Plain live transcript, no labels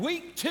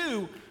Week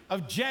 2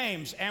 of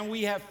James, and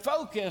we have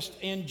focused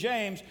in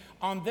James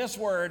on this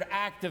word,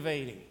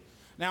 activating.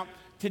 Now,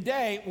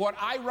 today, what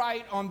I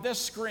write on this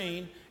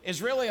screen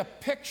is really a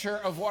picture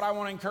of what I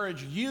want to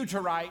encourage you to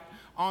write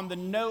on the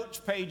notes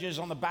pages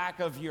on the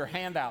back of your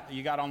handout that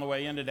you got on the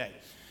way in today.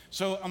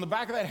 So on the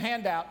back of that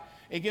handout,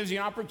 it gives you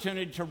an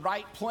opportunity to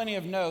write plenty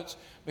of notes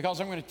because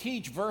I'm going to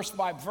teach verse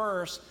by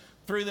verse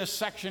through this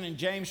section in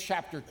James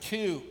chapter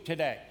 2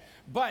 today.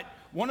 But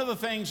one of the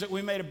things that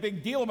we made a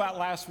big deal about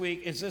last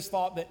week is this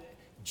thought that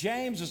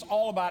James is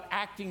all about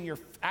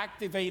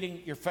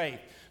activating your faith.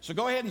 So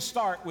go ahead and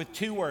start with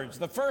two words.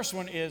 The first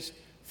one is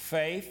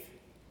faith,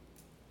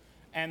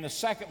 and the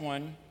second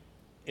one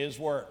is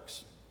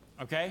works.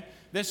 Okay?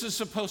 This is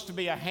supposed to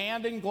be a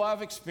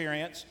hand-in-glove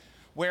experience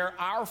where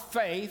our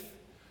faith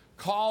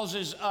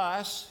causes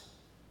us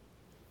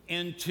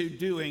into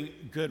doing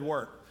good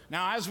work.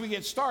 Now, as we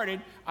get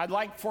started, I'd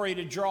like for you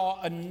to draw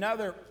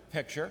another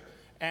picture,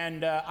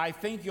 and I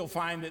think you'll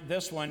find that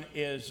this one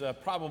is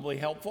probably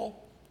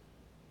helpful.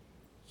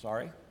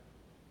 Sorry.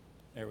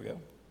 There we go.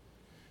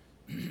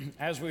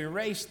 As we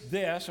erase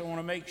this, I want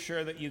to make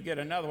sure that you get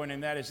another one,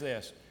 and that is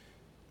this.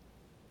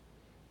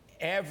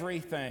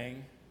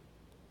 Everything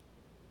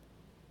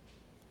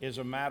is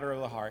a matter of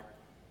the heart.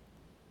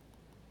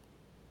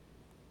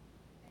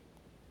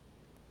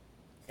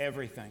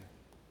 Everything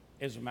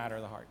is a matter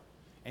of the heart.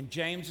 And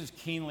James is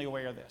keenly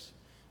aware of this.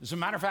 As a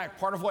matter of fact,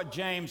 part of what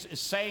James is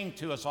saying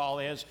to us all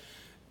is,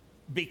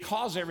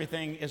 because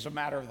everything is a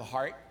matter of the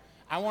heart,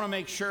 I want to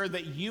make sure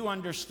that you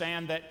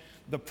understand that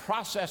the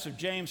process of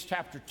James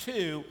chapter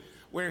 2,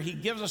 where he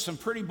gives us some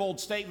pretty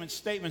bold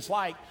statements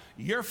like,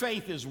 your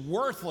faith is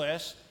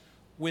worthless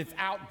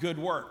without good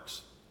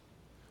works.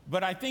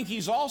 But I think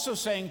he's also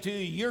saying to you,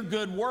 your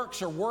good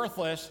works are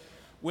worthless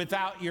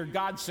without your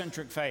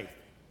God-centric faith.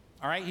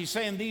 All right, he's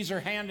saying these are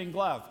hand in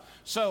glove.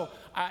 So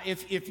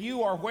if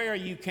you are where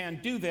you can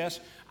do this,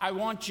 I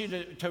want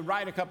you to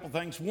write a couple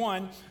things.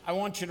 One, I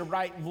want you to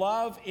write,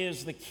 love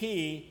is the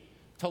key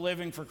to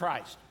living for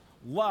Christ.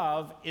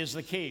 Love is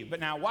the key.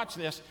 But now watch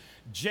this.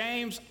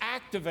 James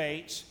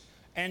activates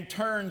and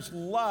turns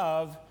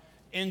love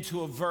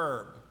into a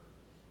verb.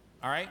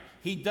 All right?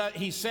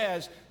 He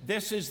says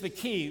this is the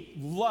key,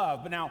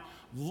 love. But now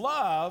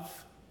love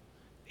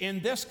in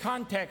this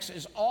context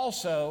is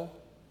also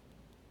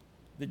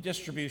the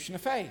distribution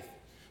of faith.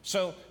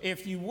 So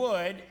if you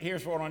would,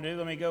 here's what I want to do.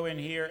 Let me go in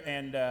here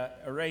and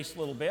erase a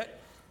little bit.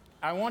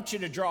 I want you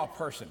to draw a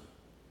person.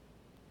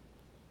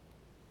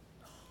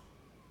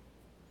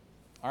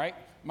 All right?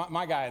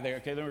 My guy there.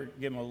 Okay, let me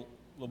give him a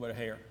little bit of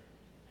hair.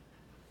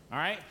 All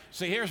right?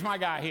 So here's my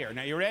guy here.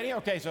 Now, you ready?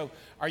 Okay, so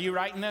are you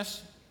writing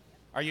this?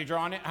 Are you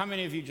drawing it? How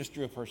many of you just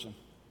drew a person?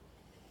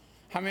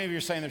 How many of you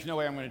are saying there's no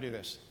way I'm going to do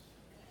this?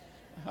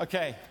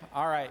 Okay,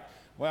 all right.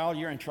 Well,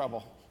 you're in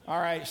trouble. All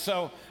right,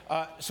 so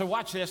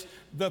watch this.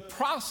 The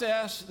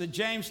process that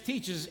James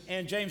teaches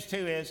in James 2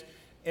 is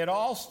it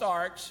all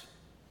starts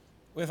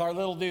with our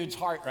little dude's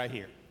heart right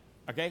here,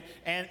 okay?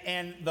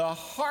 And the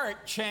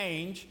heart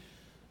change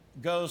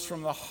goes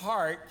from the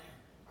heart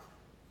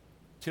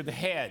to the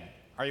head.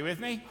 Are you with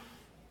me?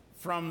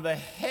 From the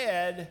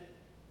head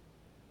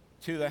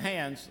to the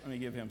hands. Let me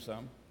give him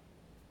some.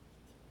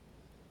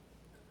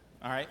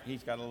 All right,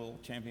 he's got a little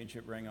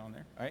championship ring on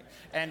there, all right?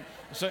 And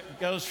so it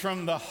goes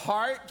from the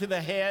heart to the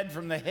head,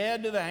 from the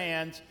head to the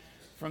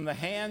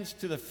hands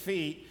to the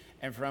feet,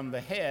 and from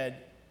the head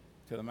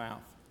to the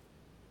mouth.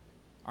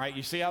 All right,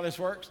 you see how this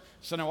works?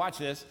 So now watch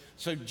this.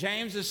 So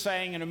James is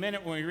saying in a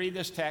minute when we read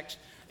this text,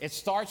 it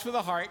starts with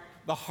the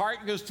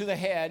heart goes to the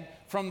head.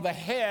 From the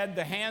head,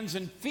 the hands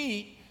and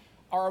feet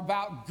are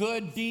about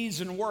good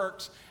deeds and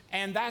works,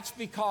 and that's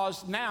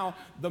because now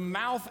the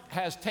mouth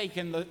has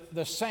taken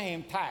the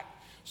same tack.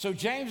 So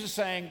James is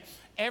saying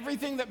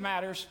everything that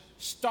matters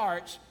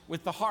starts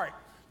with the heart.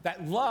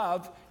 That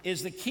love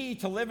is the key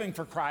to living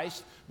for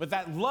Christ, but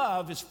that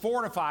love is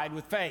fortified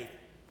with faith.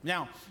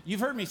 Now, you've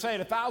heard me say it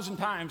 1,000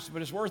 times,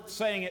 but it's worth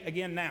saying it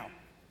again now.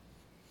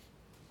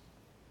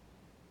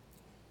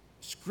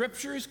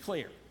 Scripture is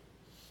clear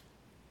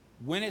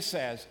when it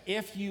says,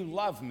 if you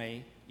love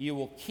me, you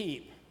will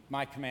keep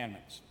my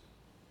commandments.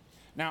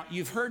 Now,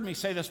 you've heard me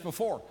say this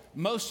before.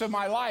 Most of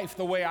my life,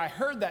 the way I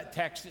heard that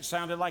text, it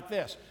sounded like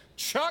this.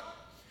 Chuck,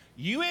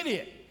 you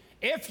idiot.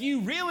 If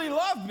you really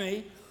loved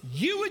me,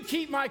 you would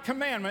keep my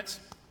commandments.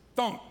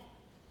 Thunk.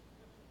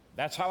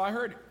 That's how I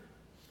heard it.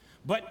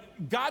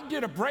 But God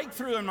did a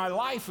breakthrough in my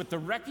life with the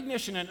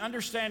recognition and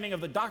understanding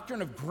of the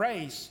doctrine of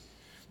grace,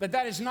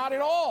 that is not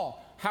at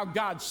all how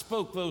God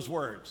spoke those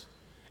words.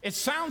 It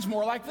sounds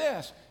more like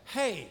this.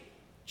 Hey,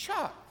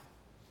 Chuck,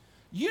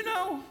 you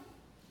know,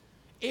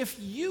 if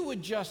you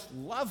would just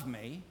love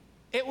me,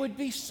 it would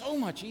be so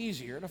much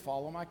easier to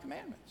follow my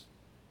commandments.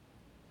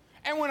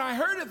 And when I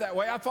heard it that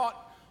way, I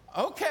thought,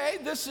 okay,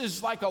 this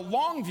is like a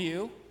long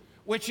view,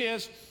 which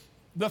is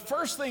the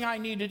first thing I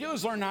need to do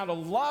is learn how to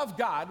love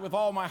God with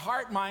all my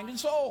heart, mind, and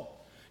soul.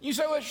 You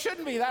say, well, it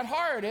shouldn't be that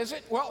hard, is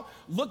it? Well,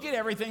 look at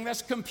everything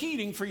that's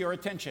competing for your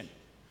attention.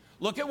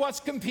 Look at what's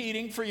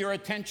competing for your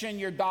attention,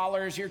 your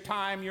dollars, your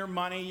time, your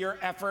money, your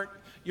effort,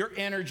 your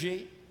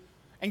energy.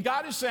 And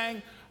God is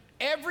saying,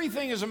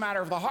 everything is a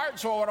matter of the heart.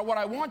 So what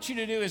I want you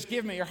to do is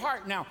give me your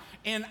heart. Now,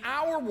 in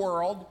our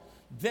world,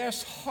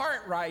 this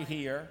heart right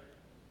here,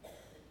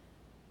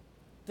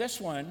 this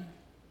one,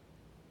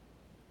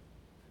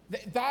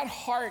 that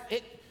heart,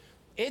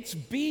 it's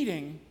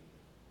beating,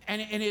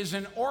 and it is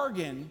an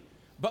organ.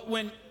 But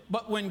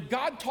when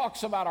God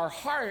talks about our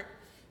heart,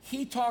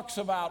 he talks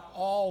about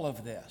all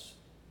of this.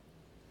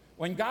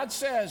 When God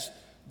says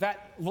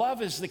that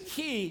love is the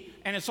key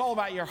and it's all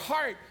about your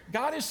heart,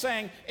 God is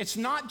saying it's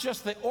not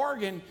just the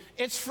organ,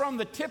 it's from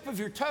the tip of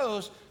your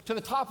toes to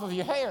the top of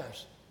your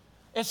hairs.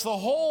 It's the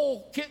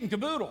whole kit and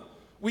caboodle.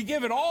 We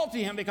give it all to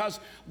him because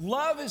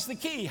love is the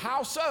key.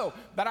 How so?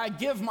 That I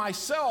give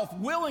myself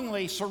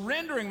willingly,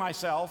 surrendering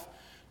myself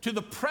to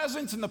the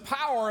presence and the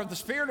power of the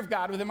Spirit of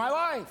God within my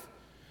life.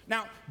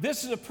 Now,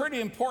 this is a pretty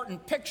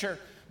important picture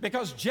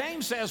because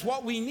James says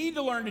what we need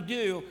to learn to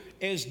do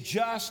is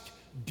just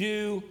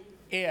do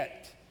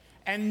it.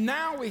 And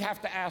now we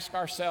have to ask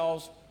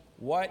ourselves,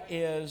 what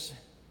is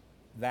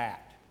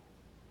that?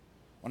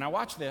 When I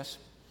watch this,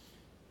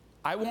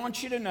 I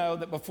want you to know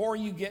that before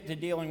you get to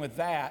dealing with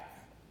that,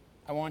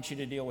 I want you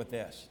to deal with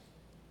this.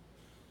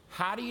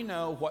 How do you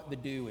know what the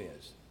do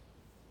is?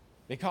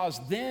 Because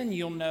then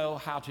you'll know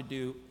how to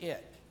do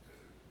it.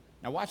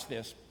 Now watch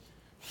this.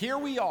 Here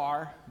we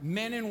are,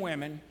 men and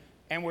women,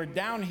 and we're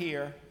down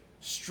here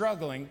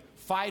struggling,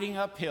 fighting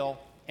uphill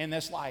in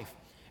this life.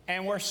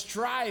 And we're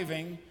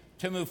striving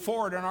to move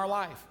forward in our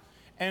life.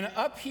 And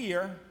up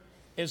here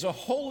is a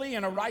holy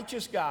and a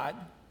righteous God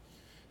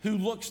who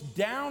looks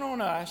down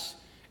on us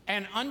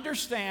and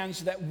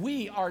understands that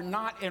we are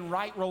not in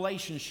right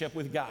relationship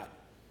with God.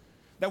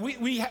 That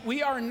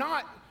we are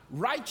not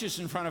righteous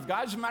in front of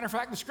God. As a matter of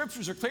fact, the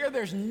scriptures are clear.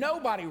 There's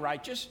nobody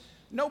righteous,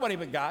 nobody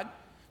but God.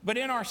 But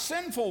in our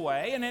sinful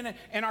way and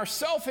in our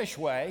selfish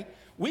way,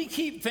 we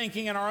keep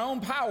thinking in our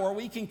own power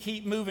we can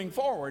keep moving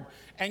forward.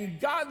 And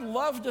God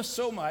loved us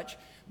so much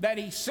that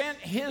he sent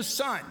his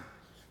son,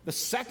 the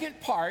second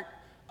part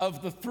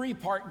of the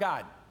three-part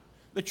God,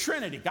 the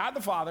Trinity, God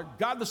the Father,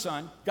 God the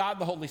Son, God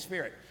the Holy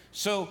Spirit.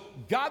 So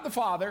God the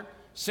Father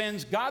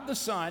sends God the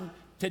Son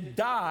to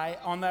die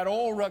on that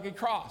old rugged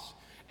cross.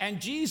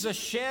 And Jesus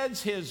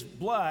sheds his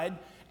blood,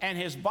 and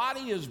his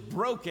body is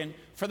broken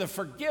for the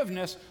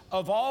forgiveness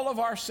of all of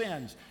our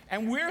sins.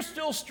 And we're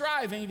still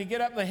striving to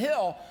get up the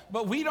hill,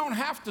 but we don't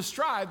have to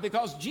strive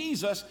because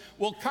Jesus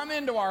will come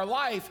into our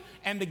life,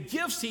 and the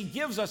gifts he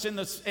gives us in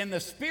the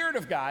Spirit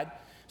of God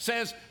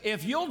says,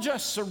 if you'll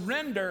just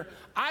surrender,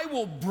 I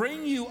will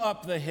bring you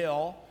up the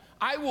hill,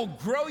 I will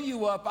grow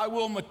you up, I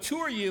will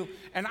mature you,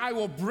 and I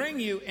will bring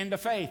you into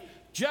faith.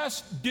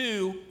 Just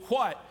do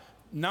what?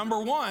 Number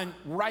one,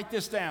 write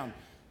this down.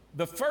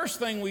 The first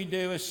thing we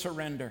do is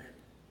surrender.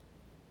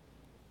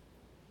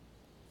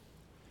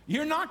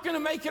 You're not going to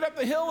make it up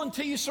the hill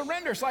until you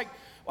surrender. It's like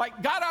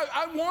God,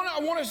 I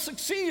want to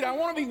succeed. I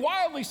want to be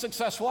wildly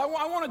successful. I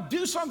want to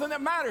do something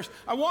that matters.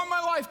 I want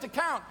my life to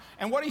count.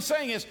 And what he's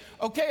saying is,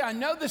 okay, I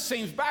know this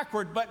seems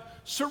backward, but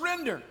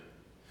surrender.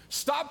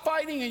 Stop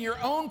fighting in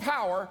your own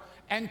power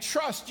and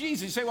trust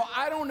Jesus. You say, well,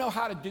 I don't know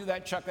how to do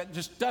that, Chuck. That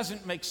just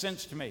doesn't make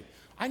sense to me.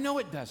 I know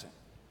it doesn't.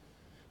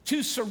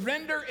 To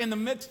surrender in the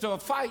midst of a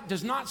fight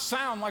does not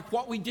sound like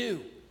what we do.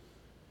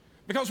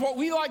 Because what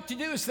we like to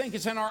do is think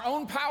it's in our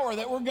own power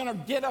that we're going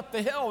to get up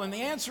the hill. And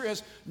the answer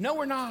is, no,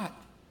 we're not.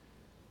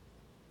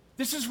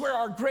 This is where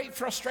our great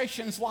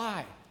frustrations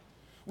lie.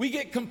 We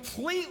get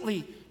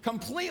completely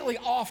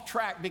off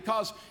track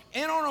because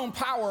in our own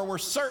power we're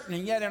certain,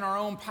 and yet in our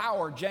own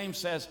power, James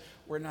says,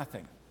 we're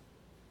nothing.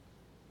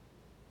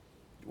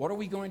 What are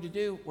we going to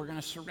do? We're going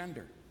to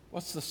surrender.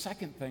 What's the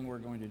second thing we're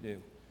going to do?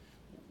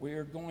 We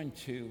are going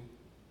to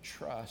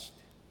trust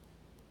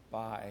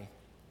by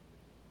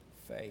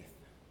faith.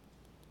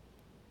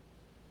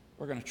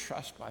 We're going to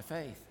trust by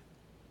faith.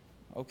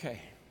 Okay,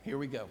 here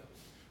we go.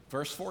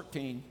 Verse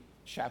 14,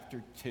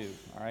 chapter 2,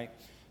 all right?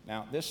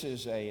 Now, this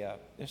is a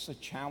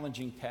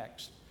challenging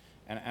text,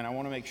 and I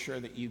want to make sure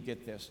that you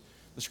get this.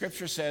 The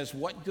scripture says,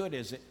 what good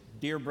is it,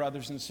 dear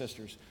brothers and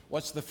sisters?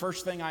 What's the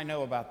first thing I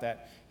know about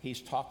that?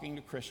 He's talking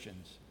to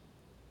Christians.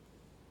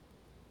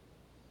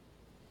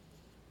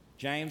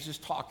 James is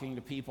talking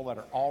to people that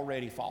are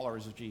already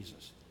followers of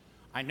Jesus.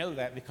 I know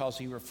that because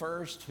he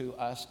refers to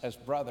us as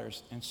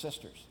brothers and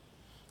sisters.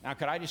 Now,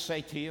 could I just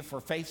say to you, for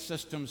faith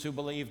systems who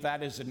believe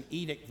that is an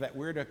edict that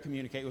we're to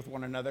communicate with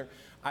one another,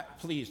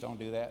 please don't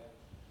do that.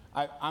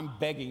 I'm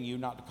begging you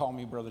not to call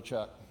me Brother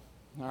Chuck,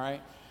 all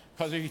right?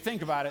 Because if you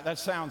think about it, that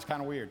sounds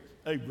kind of weird.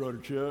 Hey, Brother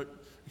Chuck.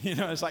 You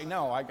know, it's like,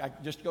 no, I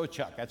just go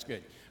Chuck. That's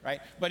good, right?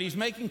 But he's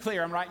making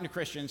clear, I'm writing to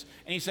Christians,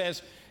 and he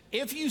says,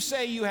 if you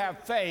say you have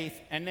faith,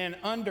 and then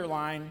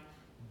underline,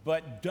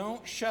 but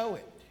don't show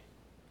it.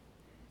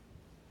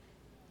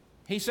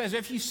 He says,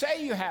 if you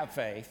say you have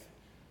faith,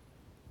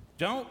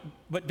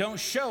 but don't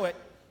show it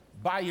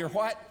by your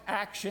what?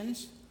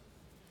 Actions.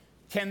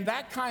 Can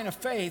that kind of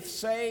faith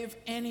save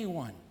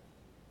anyone?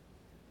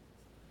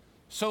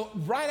 So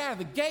right out of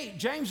the gate,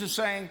 James is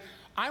saying,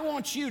 I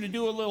want you to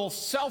do a little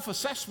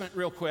self-assessment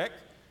real quick.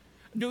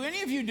 Do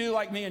any of you do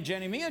like me and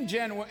Jenny? Me and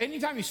Jen,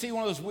 anytime you see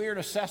one of those weird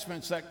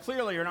assessments that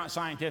clearly are not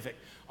scientific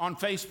on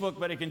Facebook,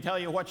 but it can tell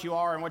you what you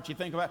are and what you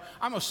think about,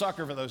 I'm a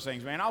sucker for those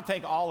things, man. I'll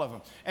take all of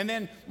them. And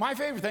then my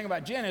favorite thing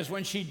about Jen is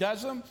when she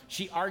does them,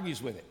 she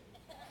argues with it.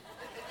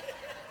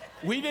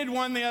 We did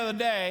one the other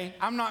day.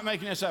 I'm not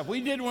making this up.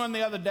 We did one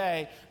the other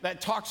day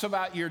that talks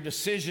about your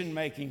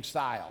decision-making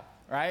style,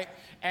 right?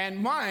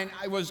 And mine,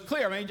 I was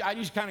clear. I mean, I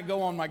just kind of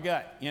go on my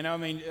gut, you know? I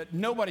mean,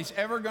 nobody's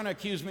ever going to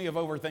accuse me of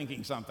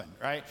overthinking something,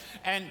 right?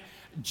 And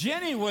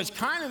Jenny was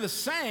kind of the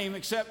same,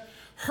 except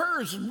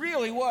hers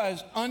really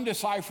was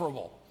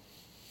undecipherable.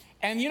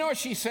 And you know what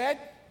she said?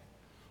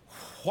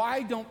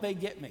 Why don't they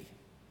get me?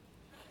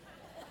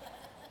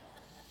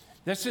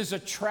 This is a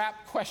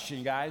trap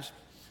question, guys.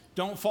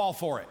 Don't fall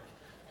for it,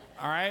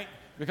 all right?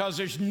 Because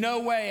there's no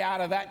way out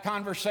of that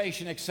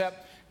conversation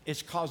except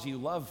it's because you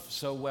love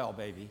so well,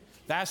 baby.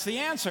 That's the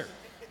answer,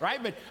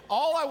 right? But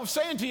all I was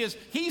saying to you is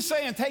he's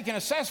saying take an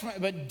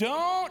assessment, but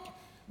don't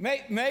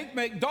make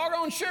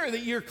doggone sure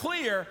that you're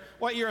clear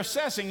what you're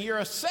assessing. You're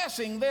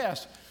assessing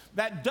this,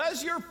 that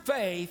does your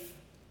faith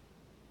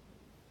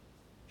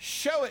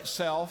show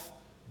itself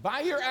by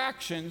your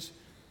actions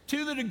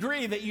to the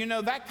degree that you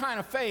know that kind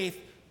of faith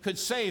could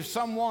save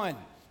someone.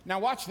 Now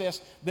watch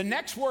this. The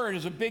next word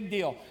is a big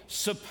deal.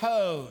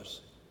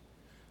 Suppose.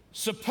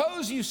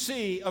 Suppose you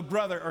see a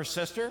brother or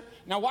sister.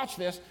 Now watch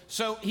this.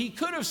 So he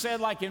could have said,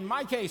 like in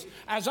my case,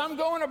 as I'm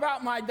going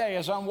about my day,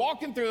 as I'm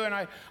walking through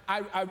and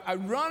I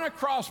run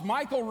across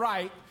Michael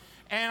Wright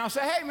and I'll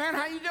say, hey man,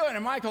 how you doing?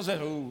 And Michael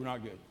says, oh,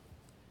 not good.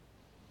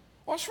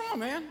 What's wrong,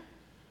 man?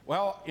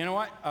 Well, you know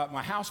what?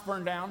 My house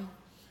burned down.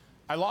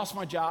 I lost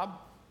my job.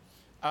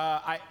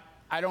 I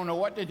don't know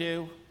what to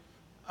do.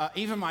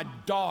 Even my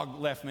dog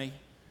left me.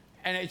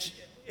 And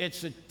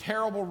it's a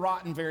terrible,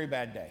 rotten, very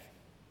bad day.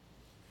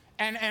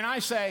 And I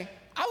say,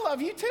 I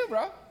love you too,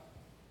 bro.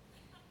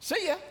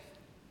 See ya.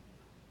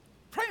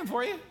 Praying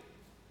for you.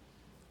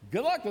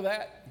 Good luck with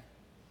that.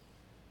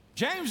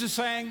 James is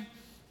saying,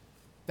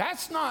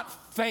 that's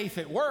not faith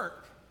at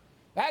work.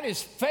 That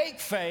is fake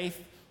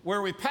faith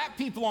where we pat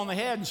people on the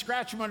head and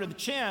scratch them under the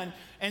chin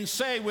and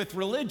say with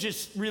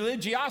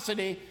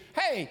religiosity,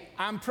 hey,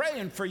 I'm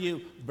praying for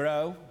you,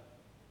 bro.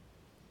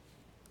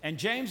 And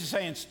James is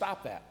saying,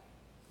 stop that.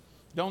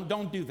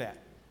 Don't do that.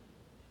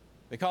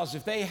 Because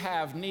if they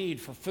have need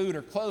for food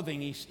or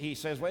clothing, he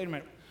says, wait a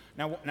minute.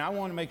 Now I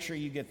want to make sure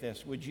you get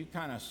this. Would you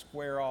kind of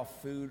square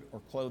off food or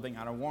clothing?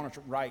 I don't want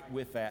to write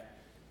with that.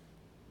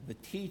 The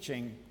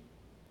teaching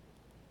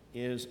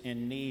is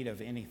in need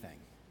of anything.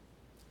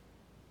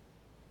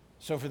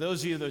 So for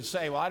those of you that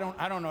say, well, I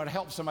don't know how to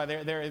help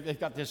somebody, they've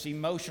got this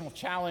emotional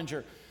challenge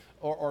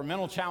or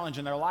mental challenge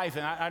in their life,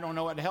 and I don't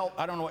know what to help.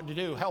 I don't know what to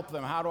do. Help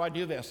them. How do I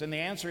do this? And the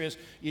answer is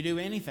you do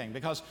anything,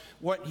 because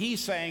what he's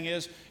saying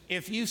is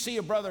if you see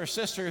a brother or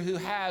sister who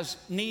has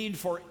need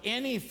for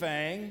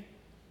anything,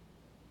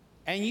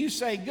 and you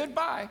say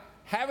goodbye,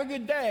 have a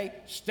good day,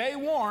 stay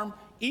warm,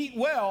 eat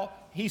well,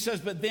 he says,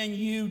 but then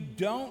you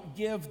don't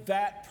give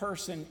that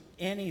person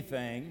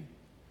anything,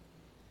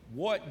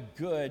 what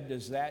good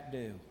does that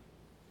do?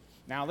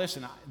 Now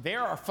listen,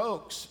 there are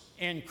folks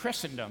in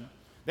Christendom,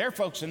 there are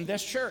folks in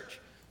this church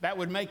that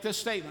would make this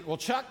statement. Well,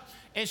 Chuck,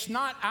 it's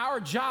not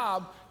our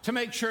job to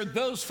make sure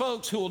those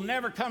folks who will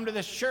never come to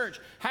this church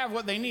have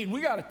what they need.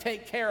 We got to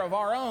take care of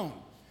our own.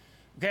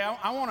 Okay,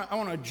 I want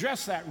to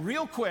address that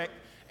real quick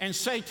and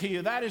say to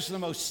you that is the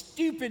most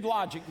stupid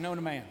logic known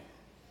to man.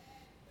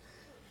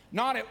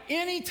 Not at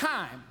any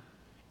time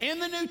in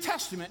the New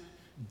Testament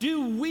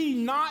do we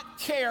not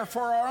care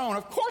for our own.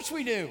 Of course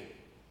we do.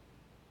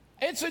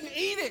 It's an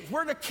edict.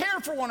 We're to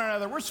care for one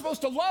another. We're supposed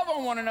to love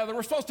on one another.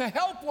 We're supposed to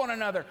help one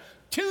another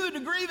to the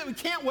degree that we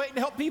can't wait to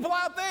help people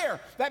out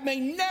there that may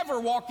never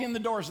walk in the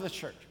doors of this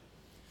church.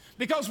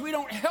 Because we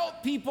don't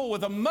help people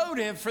with a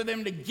motive for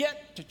them to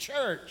get to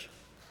church.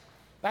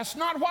 That's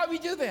not why we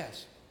do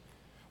this.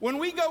 When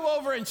we go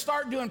over and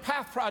start doing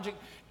Path Project,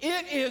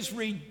 it is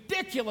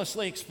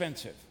ridiculously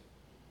expensive.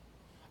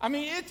 I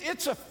mean,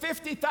 it's a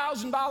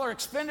 $50,000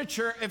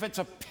 expenditure if it's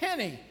a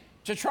penny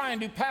to try and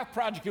do Path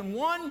Project in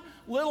one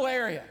little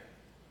area.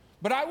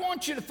 But I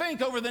want you to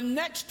think over the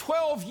next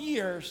 12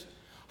 years,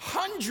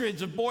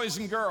 hundreds of boys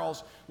and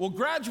girls will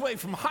graduate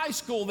from high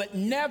school that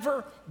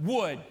never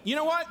would. You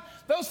know what?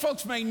 Those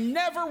folks may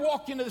never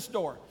walk into this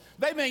door.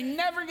 They may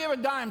never give a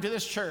dime to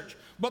this church.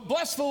 But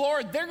bless the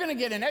Lord, they're going to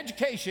get an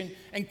education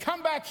and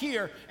come back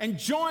here and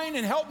join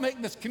and help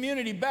make this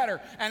community better.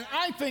 And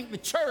I think the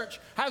church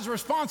has a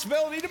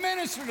responsibility to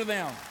minister to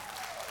them.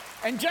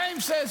 And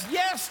James says,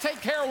 yes,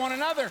 take care of one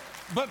another,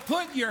 but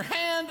put your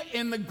hand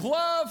in the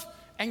glove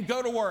and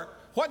go to work.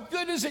 What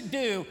good does it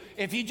do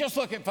if you just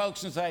look at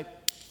folks and say,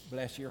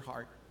 bless your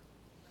heart?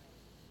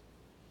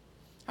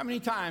 How many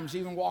times,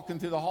 even walking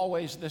through the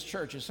hallways of this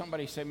church, has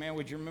somebody say, man,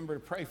 would you remember to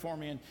pray for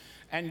me?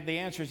 And the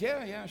answer is,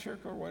 yeah, sure,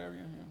 or whatever.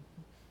 Yeah.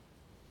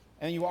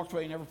 And then you walked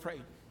away and never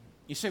prayed.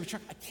 You say, well,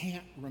 Chuck, I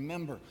can't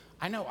remember.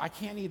 I know, I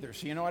can't either.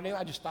 So you know what I do?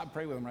 I just stop and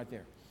pray with them right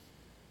there.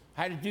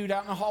 I had a dude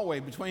out in the hallway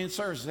between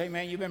services. Hey,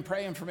 man, you've been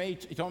praying for me.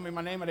 He told me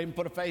my name. I didn't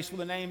put a face with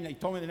a name. He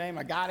told me the name.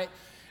 I got it.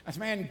 I said,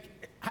 man,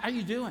 how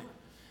you doing?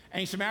 And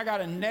he said, man, I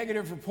got a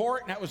negative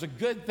report, and that was a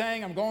good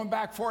thing. I'm going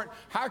back for it.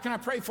 How can I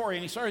pray for you?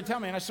 And he started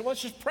telling me, and I said, well,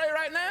 let's just pray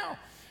right now.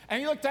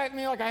 And he looked at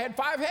me like I had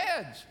 5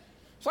 heads.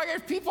 It's like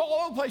there's people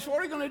all over the place. What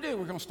are we going to do?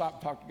 We're going to stop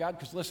and talk to God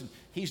because, listen,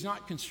 he's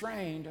not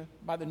constrained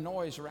by the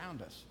noise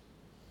around us.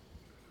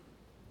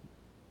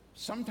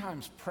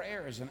 Sometimes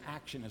prayer is an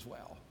action as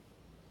well.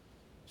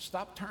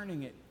 Stop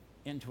turning it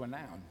into a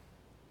noun.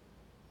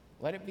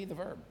 Let it be the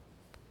verb.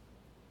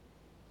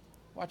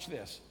 Watch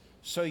this.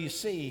 So you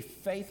see,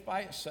 faith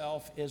by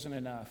itself isn't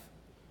enough.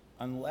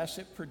 Unless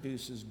it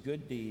produces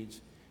good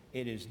deeds,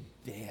 it is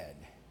dead.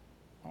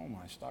 Oh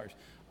my stars.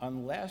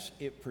 Unless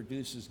it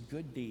produces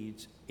good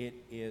deeds, it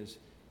is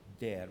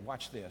dead.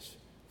 Watch this.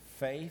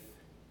 Faith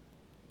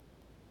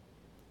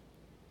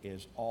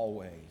is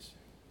always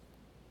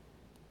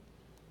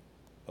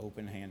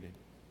open-handed.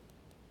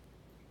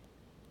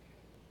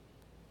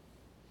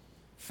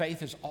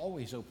 Faith is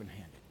always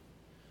open-handed.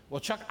 Well,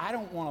 Chuck, I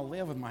don't want to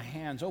live with my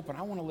hands open.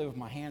 I want to live with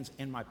my hands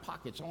in my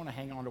pockets. I want to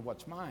hang on to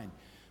what's mine.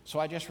 So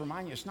I just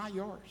remind you, it's not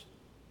yours.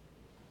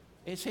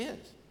 It's his.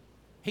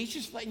 He's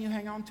just letting you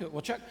hang on to it.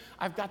 Well, Chuck,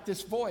 I've got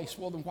this voice.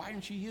 Well, then why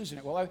aren't you using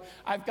it? Well,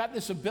 I've got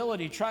this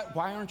ability.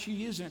 Why aren't you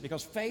using it?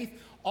 Because faith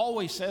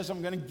always says,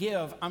 I'm going to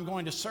give, I'm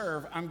going to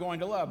serve, I'm going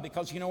to love.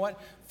 Because you know what?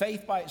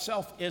 Faith by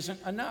itself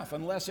isn't enough.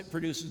 Unless it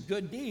produces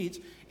good deeds,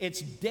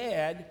 it's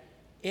dead.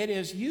 It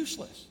is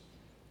useless.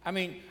 I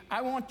mean,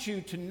 I want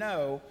you to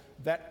know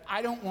that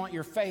I don't want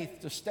your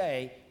faith to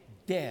stay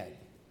dead.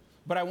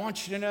 But I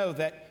want you to know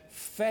that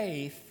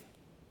faith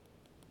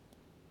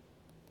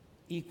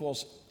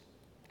equals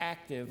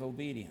active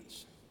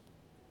obedience.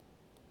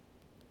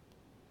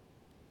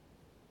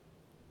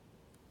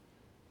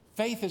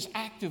 Faith is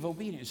active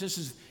obedience.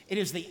 It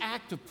is the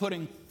act of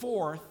putting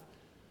forth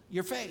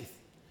your faith.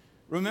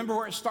 Remember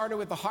where it started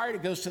with the heart?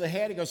 It goes to the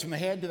head. It goes from the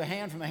head to the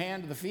hand, from the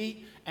hand to the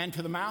feet, and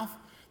to the mouth.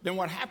 Then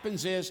what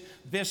happens is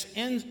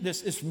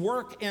this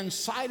work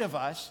inside of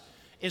us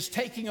is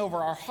taking over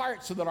our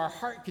heart so that our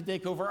heart can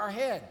take over our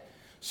head.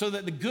 So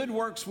that the good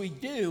works we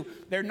do,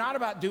 they're not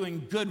about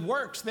doing good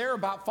works. They're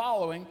about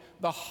following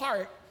the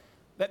heart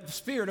that the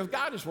Spirit of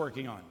God is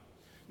working on.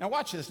 Now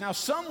watch this. Now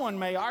someone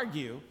may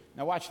argue,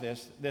 now watch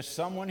this. There's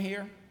someone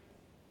here.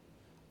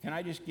 Can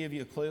I just give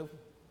you a clue?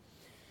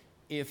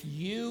 If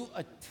you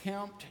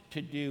attempt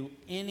to do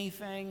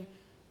anything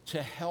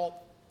to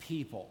help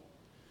people,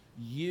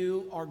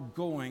 you are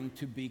going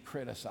to be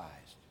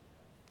criticized.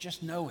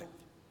 Just know it.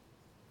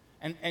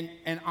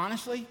 And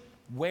honestly,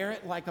 wear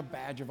it like a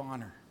badge of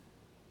honor.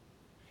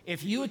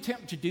 If you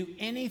attempt to do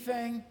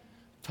anything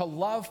to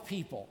love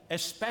people,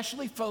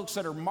 especially folks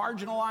that are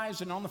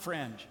marginalized and on the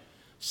fringe,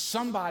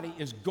 somebody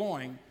is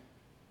going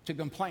to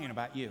complain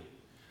about you.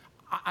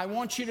 I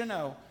want you to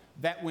know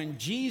that when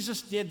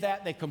Jesus did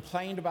that, they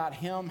complained about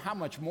him. How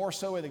much more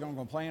so are they going to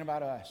complain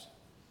about us?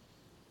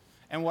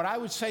 And what I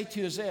would say to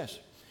you is this.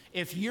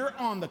 If you're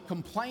on the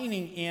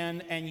complaining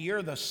end and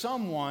you're the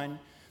someone,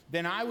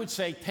 then I would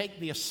say take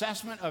the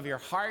assessment of your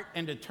heart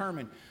and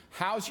determine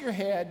how's your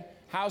head,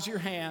 how's your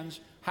hands,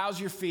 how's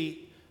your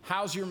feet,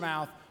 how's your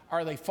mouth?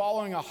 Are they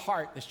following a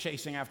heart that's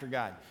chasing after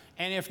God?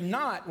 And if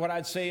not, what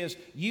I'd say is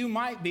you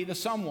might be the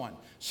someone.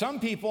 Some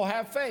people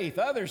have faith,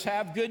 others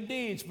have good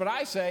deeds. But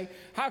I say,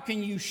 how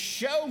can you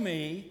show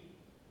me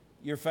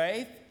your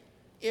faith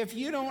if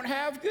you don't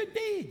have good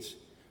deeds?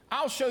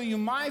 I'll show you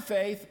my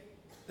faith,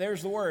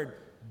 there's the word,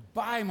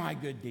 by my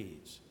good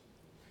deeds.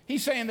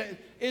 He's saying that,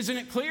 isn't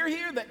it clear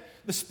here that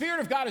the Spirit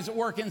of God is at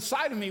work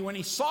inside of me? When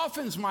he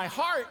softens my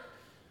heart,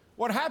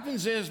 what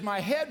happens is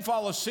my head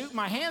follows suit,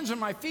 my hands and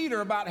my feet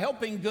are about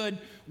helping good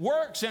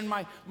works, and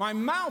my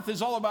mouth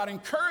is all about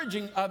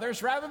encouraging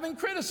others rather than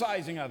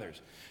criticizing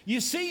others.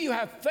 You see, you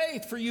have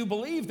faith, for you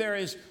believe there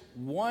is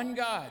one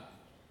God.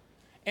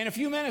 In a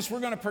few minutes, we're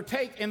going to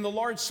partake in the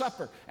Lord's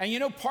Supper. And you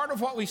know, part of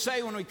what we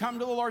say when we come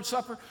to the Lord's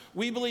Supper,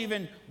 we believe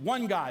in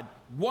one God,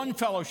 one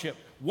fellowship,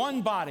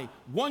 one body,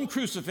 one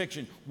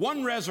crucifixion,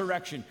 one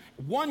resurrection,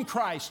 one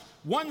Christ,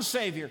 one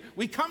Savior.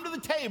 We come to the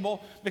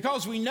table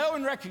because we know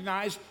and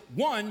recognize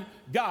one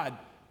God.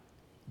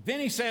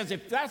 Then he says,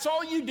 if that's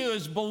all you do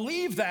is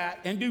believe that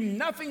and do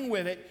nothing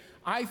with it,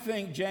 I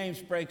think James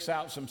breaks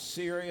out some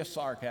serious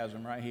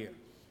sarcasm right here.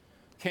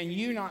 Can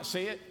you not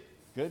see it?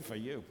 Good for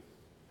you.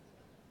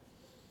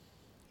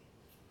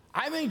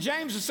 I think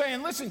James is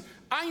saying, listen,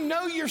 I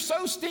know you're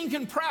so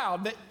stinking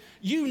proud that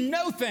you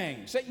know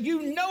things, that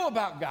you know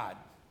about God.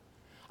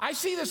 I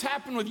see this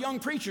happen with young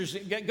preachers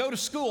that go to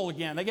school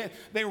again.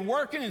 They're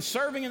working and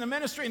serving in the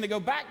ministry, and they go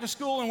back to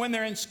school, and when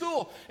they're in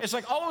school, it's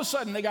like all of a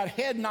sudden they got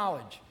head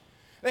knowledge.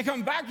 They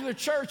come back to the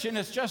church, and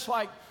it's just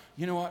like,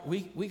 you know what,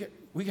 we got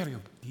to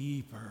go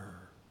deeper.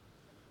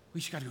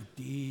 We just got to go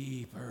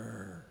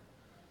deeper.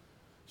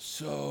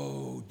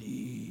 So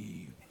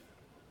deep.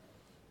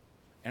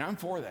 And I'm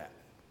for that.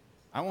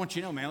 I want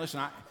you to know, man,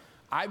 listen,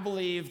 I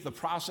believe the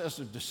process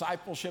of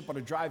discipleship ought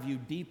to drive you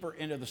deeper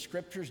into the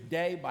scriptures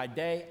day by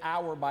day,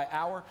 hour by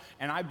hour,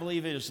 and I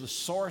believe it is the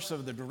source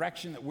of the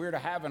direction that we're to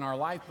have in our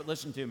life. But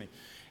listen to me.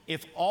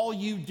 If all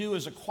you do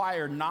is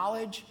acquire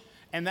knowledge,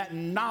 and that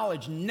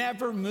knowledge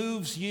never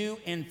moves you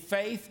in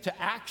faith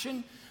to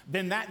action,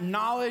 then that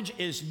knowledge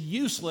is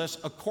useless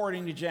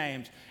according to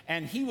James.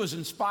 And he was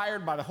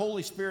inspired by the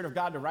Holy Spirit of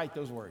God to write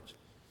those words.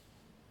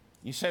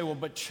 You say, well,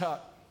 but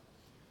Chuck,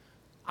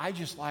 I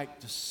just like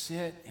to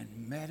sit and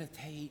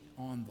meditate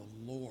on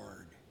the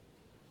Lord.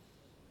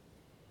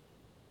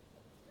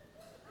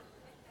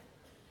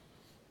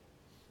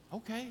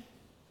 Okay.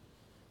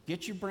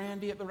 Get your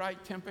brandy at the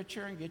right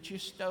temperature and get your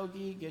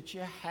stogie, get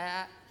your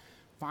hat,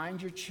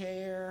 find your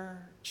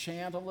chair,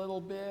 chant a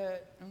little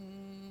bit.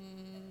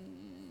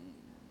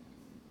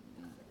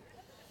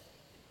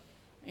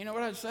 You know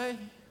what I'd say?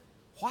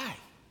 Why?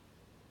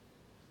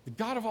 The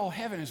God of all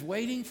heaven is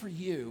waiting for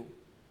you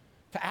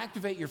to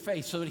activate your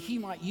faith so that he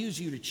might use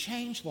you to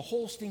change the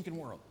whole stinking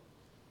world.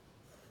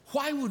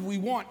 Why would we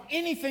want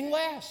anything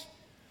less?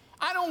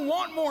 I don't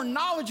want more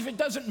knowledge if it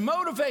doesn't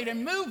motivate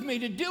and move me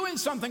to doing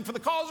something for the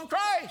cause of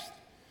Christ.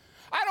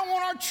 I don't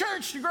want our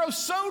church to grow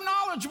so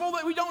knowledgeable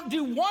that we don't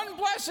do one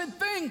blessed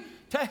thing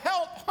to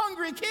help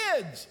hungry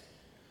kids.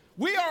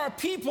 We are a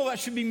people that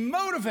should be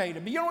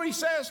motivated. But you know what he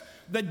says?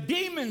 The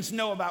demons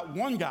know about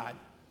one God.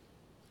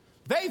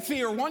 They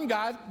fear one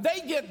God.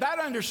 They get that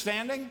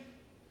understanding.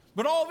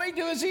 But all they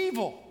do is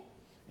evil.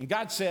 And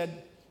God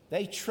said,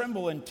 they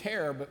tremble in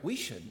terror, but we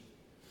shouldn't.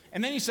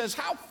 And then he says,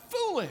 how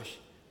foolish.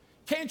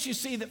 Can't you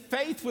see that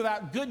faith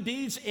without good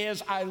deeds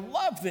is, I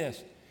love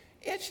this,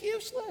 it's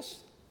useless.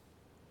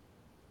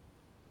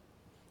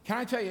 Can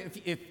I tell you,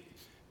 if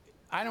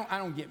I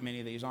don't get many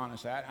of these,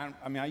 honestly.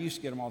 I mean, I used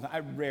to get them all the time.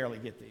 I rarely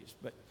get these.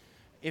 But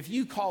if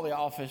you call the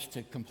office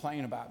to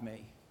complain about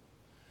me,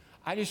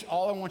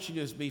 all I want you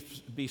to do is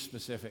be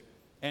specific.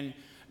 And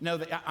know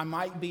that I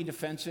might be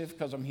defensive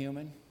because I'm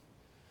human.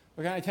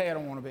 But can I tell you I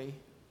don't want to be?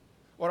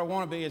 What I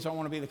want to be is I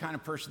want to be the kind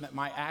of person that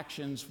my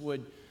actions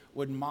would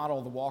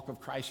model the walk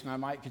of Christ.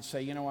 And I could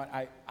say, you know what,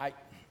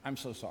 I'm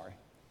so sorry.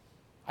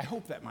 I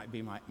hope that might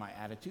be my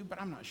attitude,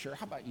 but I'm not sure.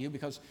 How about you?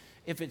 Because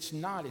if it's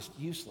not, it's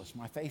useless.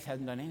 My faith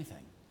hasn't done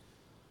anything.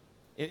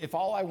 If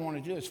all I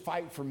want to do is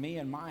fight for me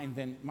and mine,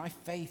 then my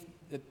faith,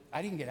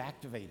 I didn't get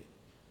activated.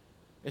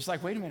 It's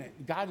like, wait a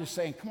minute, God is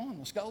saying, come on,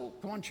 let's go.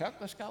 Come on, Chuck,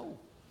 let's go.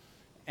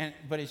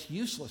 But it's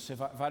useless if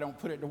I don't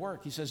put it to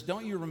work. He says,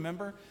 don't you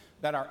remember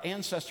that our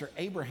ancestor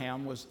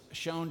Abraham was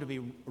shown to be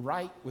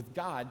right with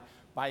God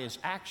by his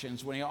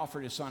actions when he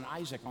offered his son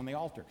Isaac on the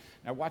altar?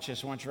 Now watch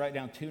this. I want you to write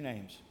down two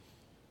names.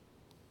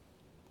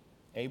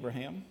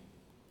 Abraham,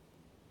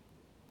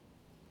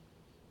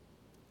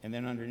 and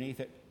then underneath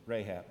it,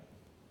 Rahab.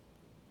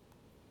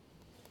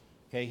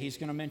 Okay, he's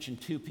going to mention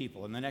two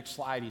people. In the next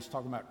slide, he's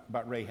talking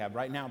about Rahab.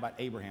 Right now, about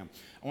Abraham.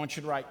 I want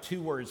you to write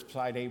two words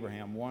beside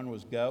Abraham. One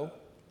was go.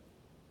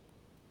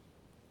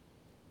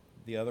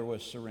 The other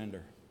was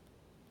surrender.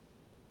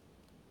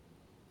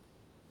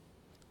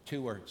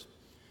 Two words.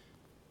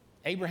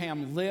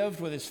 Abraham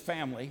lived with his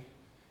family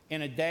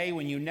in a day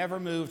when you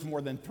never moved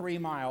more than 3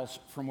 miles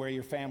from where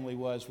your family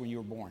was when you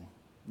were born.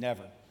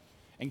 Never.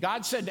 And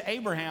God said to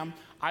Abraham,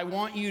 I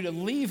want you to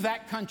leave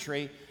that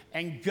country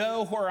and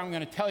go where I'm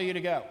going to tell you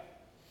to go.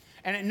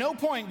 And at no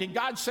point did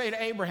God say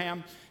to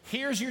Abraham,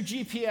 here's your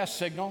GPS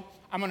signal.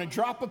 I'm going to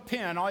drop a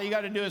pin. All you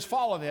got to do is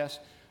follow this.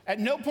 At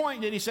no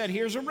point did he say,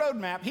 here's a road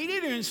map. He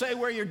didn't even say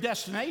where your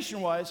destination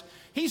was.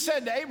 He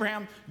said to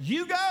Abraham,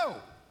 you go.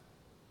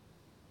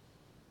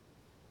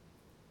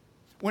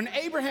 When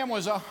Abraham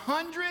was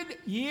 100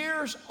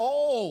 years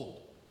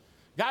old,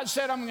 God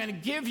said, I'm going to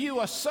give you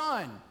a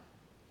son.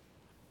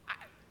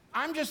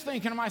 I'm just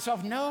thinking to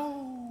myself,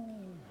 no.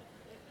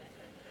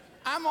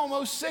 I'm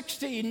almost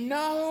 60.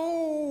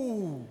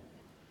 No.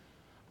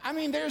 I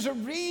mean, there's a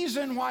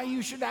reason why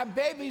you should have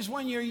babies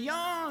when you're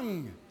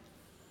young.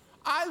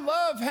 I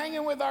love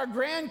hanging with our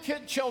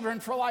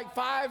grandchildren for like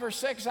 5 or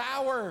 6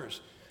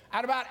 hours.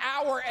 At about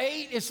hour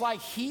 8, it's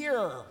like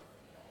here.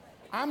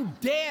 I'm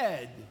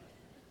dead.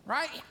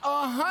 Right?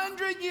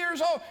 100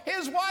 years old.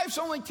 His wife's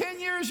only 10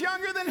 years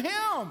younger than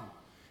him.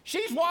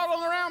 She's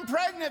waddling around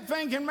pregnant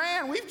thinking,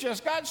 man, we've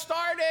just got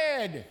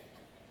started.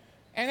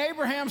 And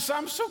Abraham said,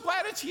 I'm so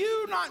glad it's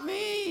you, not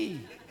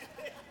me.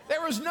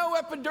 There was no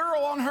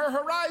epidural on her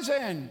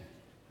horizon.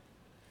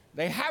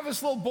 They have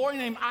this little boy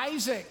named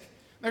Isaac.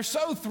 They're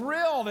so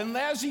thrilled. And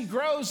as he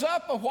grows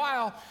up a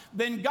while,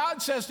 then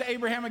God says to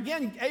Abraham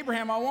again,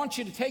 Abraham, I want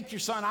you to take your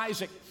son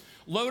Isaac,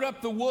 load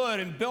up the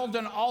wood and build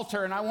an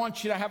altar, and I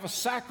want you to have a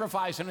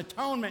sacrifice, an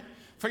atonement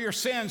for your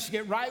sins to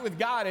get right with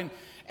God.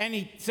 And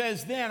he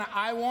says then,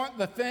 I want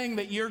the thing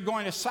that you're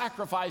going to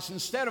sacrifice.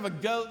 Instead of a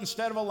goat,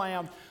 instead of a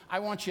lamb, I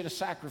want you to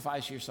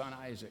sacrifice your son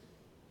Isaac.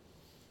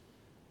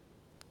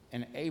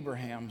 And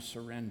Abraham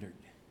surrendered.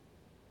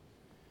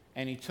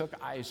 And he took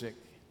Isaac,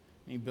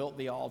 and he built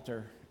the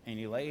altar, And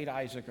he laid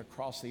Isaac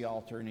across the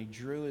altar, and he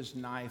drew his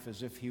knife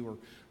as if he were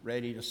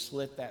ready to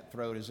slit that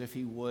throat, as if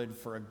he would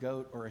for a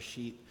goat or a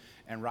sheep.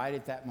 And right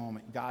at that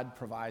moment, God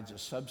provides a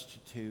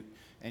substitute,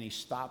 and he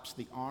stops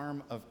the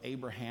arm of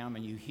Abraham,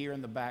 and you hear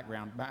in the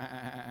background, bah,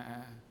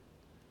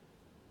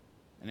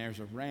 and there's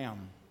a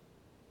ram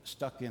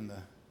stuck in the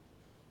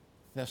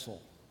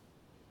thistle,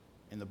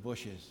 in the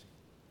bushes.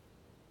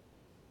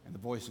 And the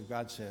voice of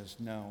God says,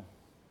 no,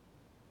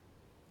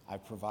 I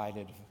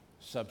provided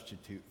a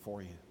substitute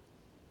for you.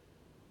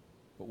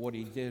 But what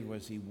he did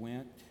was he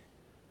went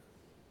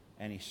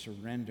and he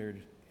surrendered,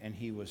 and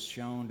he was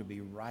shown to be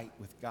right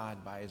with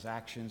God by his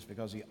actions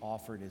because he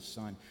offered his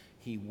son.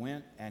 He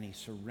went and he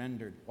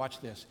surrendered.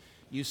 Watch this.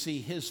 You see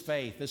his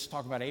faith. This is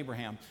talking about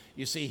Abraham.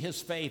 You see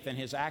his faith and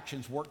his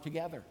actions work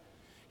together.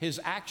 His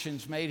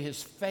actions made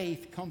his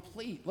faith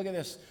complete. Look at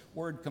this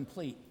word,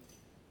 complete.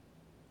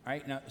 All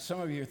right, now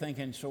some of you are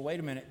thinking, so wait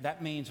a minute,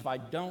 that means if I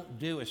don't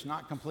do, it's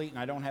not complete and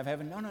I don't have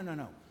heaven.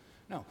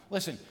 No.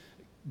 Listen,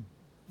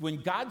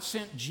 when God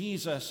sent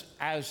Jesus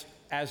as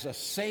a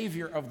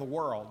savior of the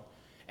world,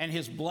 and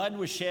his blood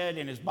was shed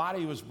and his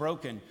body was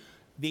broken,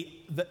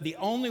 the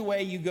only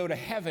way you go to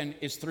heaven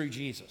is through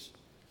Jesus.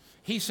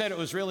 He said it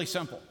was really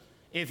simple.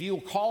 If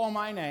you call on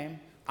my name,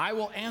 I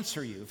will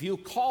answer you. If you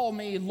call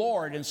me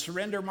Lord and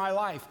surrender my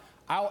life,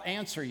 I'll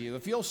answer you.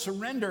 If you'll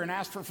surrender and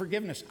ask for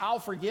forgiveness, I'll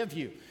forgive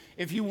you.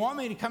 If you want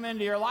me to come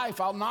into your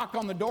life, I'll knock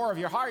on the door of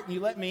your heart and you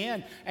let me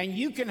in, and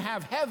you can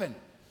have heaven.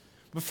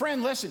 But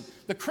friend, listen,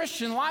 the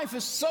Christian life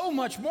is so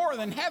much more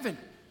than heaven.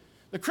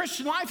 The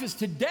Christian life is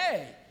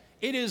today.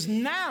 It is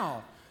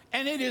now.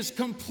 And it is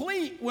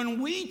complete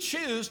when we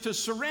choose to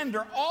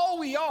surrender all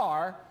we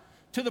are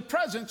to the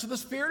presence of the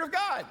Spirit of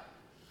God.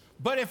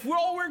 But if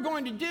all we're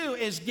going to do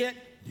is get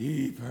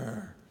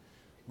deeper,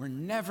 we're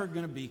never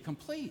going to be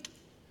complete.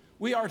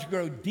 We are to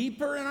go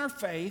deeper in our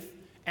faith,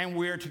 and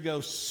we're to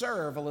go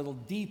serve a little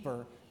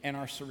deeper in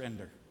our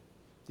surrender.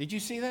 Did you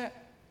see that?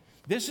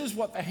 This is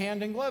what the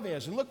hand in glove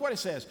is. And look what it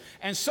says.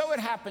 And so it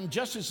happened,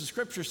 just as the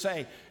scriptures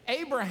say,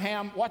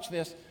 Abraham, watch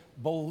this,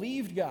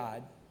 believed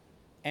God,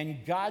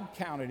 and God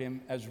counted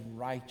him as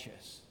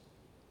righteous.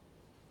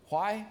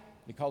 Why?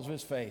 Because of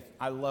his faith.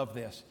 I love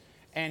this.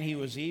 And he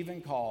was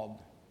even called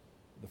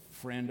the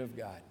friend of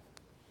God.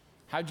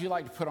 How'd you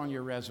like to put on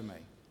your resume?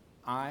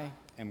 I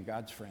am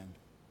God's friend.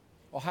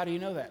 Well, how do you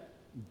know that?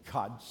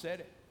 God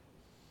said it.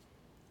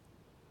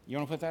 You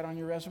want to put that on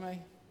your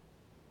resume?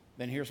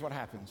 Then here's what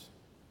happens.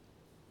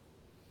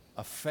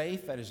 A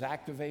faith that is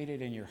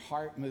activated in your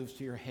heart moves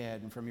to your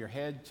head, and from your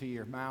head to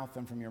your mouth,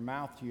 and from your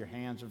mouth to your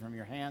hands, and from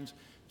your hands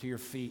to your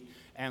feet.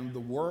 And the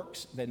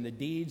works and the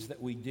deeds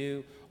that we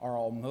do are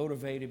all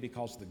motivated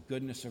because of the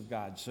goodness of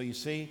God. So you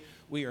see,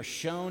 we are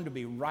shown to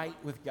be right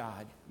with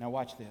God. Now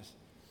watch this.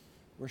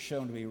 We're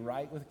shown to be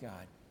right with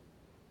God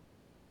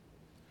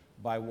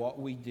by what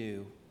we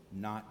do,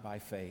 not by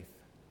faith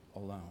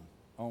alone.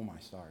 Oh, my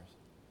stars.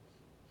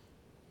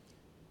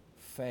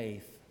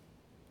 Faith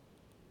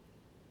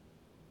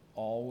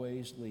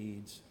always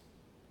leads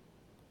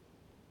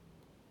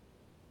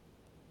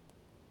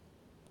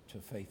to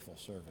faithful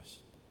service.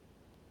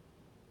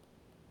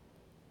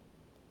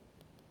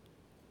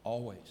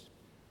 Always.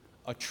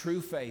 A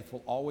true faith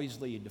will always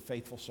lead to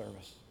faithful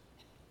service.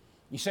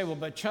 You say, well,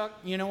 but Chuck,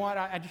 you know what?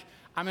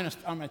 I'm in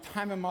a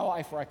time in my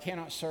life where I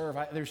cannot serve.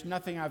 There's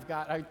nothing I've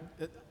got.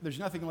 There's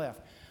nothing left.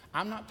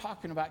 I'm not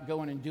talking about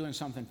going and doing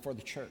something for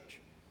the church.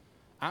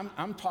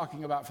 I'm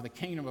talking about for the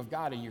kingdom of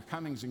God in your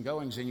comings and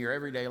goings in your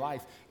everyday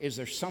life. Is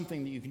there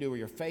something that you can do where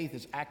your faith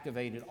is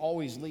activated,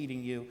 always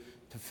leading you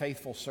to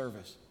faithful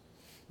service?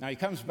 Now, he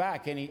comes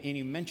back and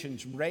he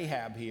mentions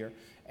Rahab here,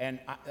 and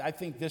I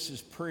think this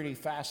is pretty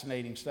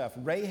fascinating stuff.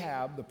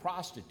 Rahab, the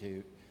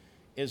prostitute,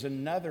 is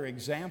another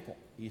example,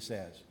 he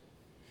says.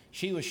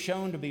 She was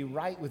shown to be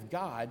right with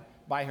God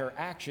by her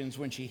actions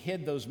when she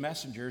hid those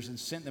messengers and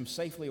sent them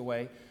safely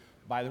away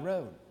by the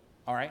road.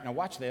 All right, now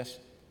watch this.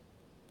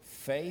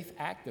 Faith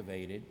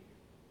activated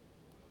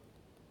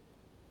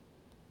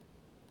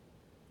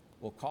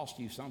will cost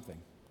you something.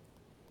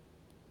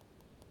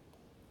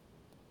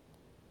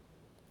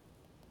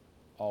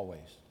 Always.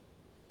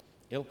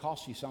 It'll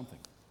cost you something.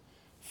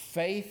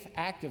 Faith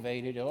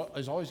activated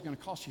is always going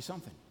to cost you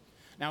something.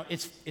 Now,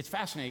 it's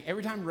fascinating.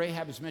 Every time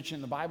Rahab is mentioned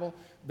in the Bible,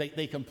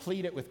 they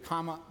complete it with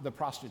comma, the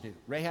prostitute.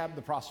 Rahab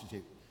the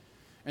prostitute.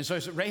 And so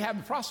it's Rahab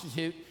the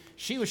prostitute,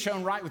 she was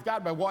shown right with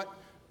God by what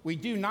we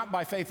do, not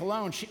by faith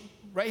alone.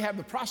 Rahab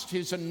the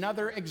prostitute is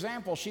another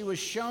example. She was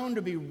shown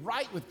to be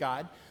right with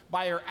God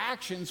by her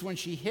actions when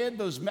she hid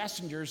those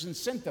messengers and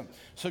sent them.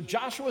 So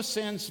Joshua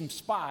sends some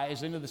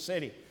spies into the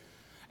city.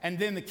 And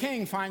then the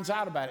king finds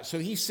out about it. So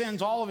he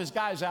sends all of his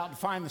guys out to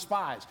find the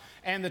spies.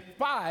 And the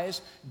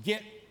spies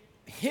get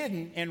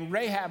hidden in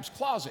Rahab's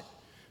closet.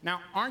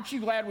 Now, aren't you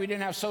glad we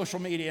didn't have social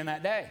media in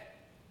that day?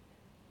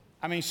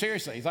 I mean,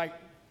 seriously, it's like,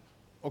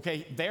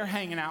 okay, they're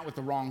hanging out with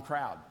the wrong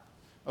crowd.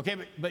 Okay,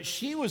 but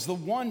she was the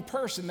one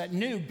person that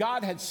knew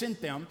God had sent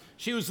them.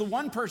 She was the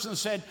one person that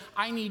said,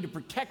 I need to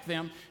protect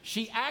them.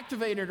 She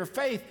activated her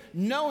faith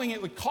knowing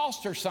it would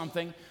cost her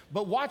something.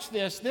 But watch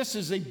this. This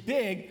is a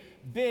big,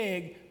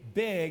 big,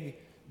 big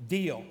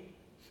deal.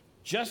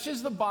 Just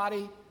as a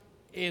body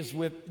is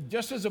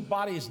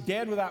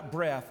dead without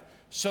breath,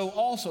 so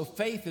also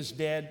faith is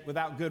dead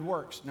without good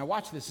works. Now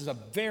watch this. This is a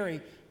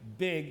very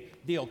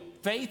big deal.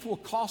 Faith will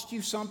cost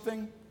you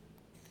something.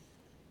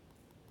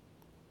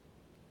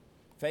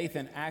 Faith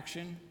in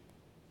action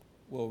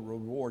will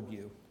reward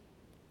you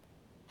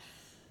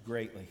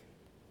greatly.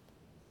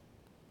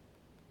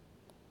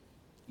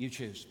 You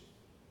choose.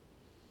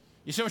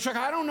 You say, well, Chuck,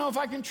 I don't know if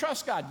I can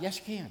trust God. Yes,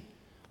 you can.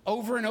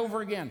 Over and over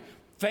again.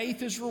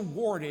 Faith is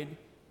rewarded,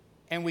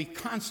 and we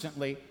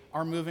constantly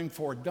are moving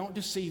forward. Don't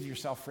deceive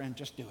yourself, friend.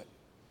 Just do it.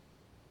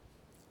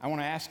 I want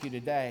to ask you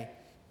today,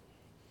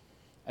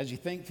 as you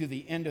think through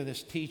the end of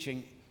this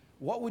teaching,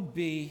 what would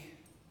be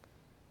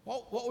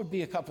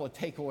a couple of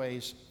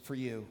takeaways for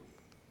you?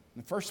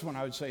 And the first one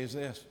I would say is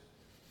this.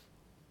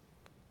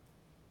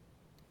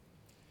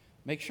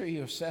 Make sure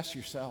you assess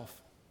yourself.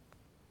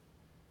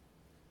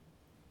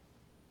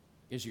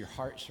 Is your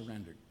heart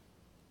surrendered?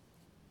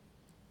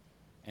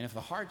 And if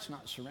the heart's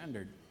not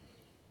surrendered,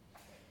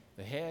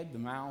 the head, the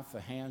mouth, the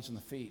hands, and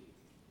the feet,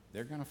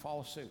 they're going to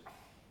follow suit.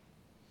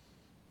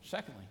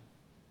 Secondly,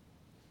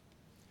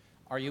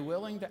 are you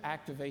willing to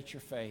activate your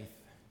faith,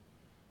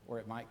 or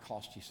it might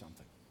cost you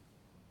something?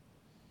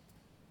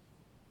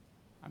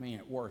 I mean,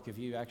 at work, if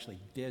you actually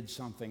did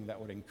something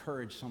that would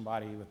encourage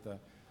somebody with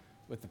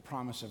the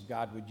promise of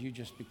God, would you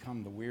just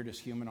become the weirdest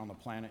human on the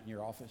planet in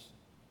your office?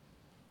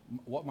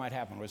 What might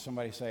happen? Would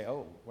somebody say,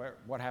 oh,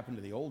 what happened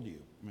to the old you?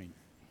 I mean,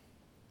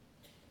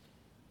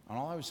 and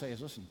all I would say is,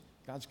 listen,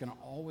 God's going to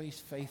always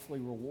faithfully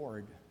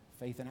reward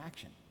faith in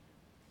action.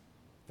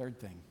 Third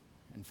thing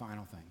and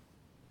final thing.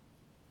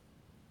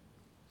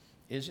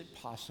 Is it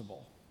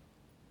possible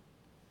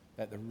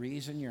that the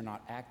reason you're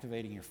not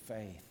activating your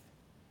faith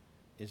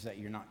is that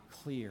you're not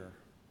clear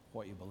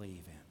what you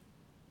believe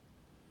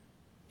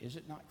in? Is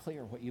it not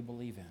clear what you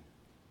believe in?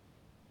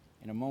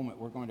 In a moment,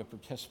 we're going to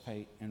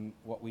participate in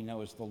what we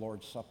know as the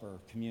Lord's Supper,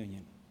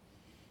 communion.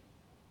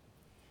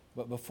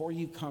 But before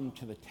you come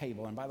to the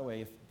table, and by the way,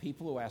 if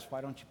people who ask,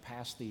 why don't you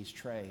pass these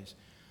trays?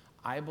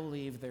 I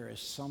believe there is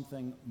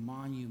something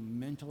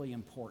monumentally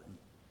important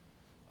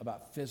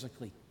about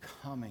physically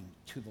coming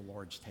to the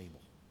Lord's table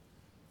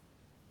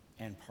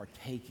and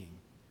partaking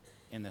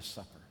in this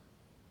supper.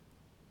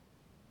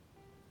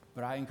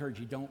 But I encourage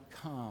you, don't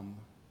come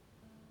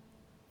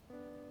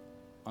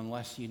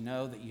unless you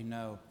know that you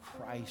know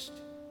Christ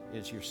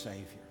is your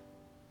Savior.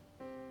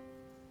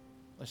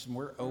 Listen,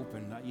 we're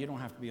open. You don't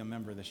have to be a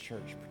member of this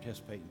church to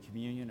participate in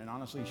communion, and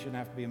honestly, you shouldn't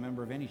have to be a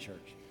member of any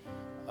church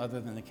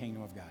other than the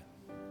kingdom of God.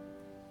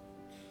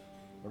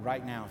 But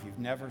right now, if you've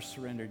never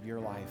surrendered your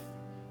life,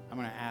 I'm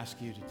going to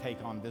ask you to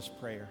take on this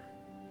prayer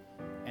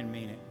and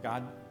mean it.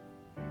 God,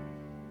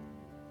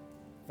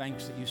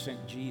 thanks that you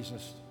sent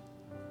Jesus,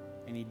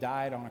 and he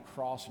died on a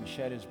cross and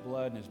shed his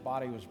blood, and his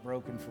body was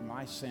broken for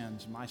my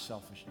sins, my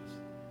selfishness.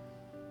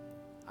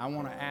 I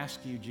want to ask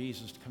you,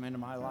 Jesus, to come into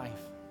my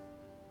life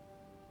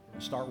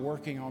and start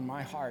working on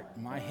my heart,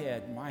 my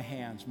head, my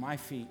hands, my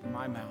feet, and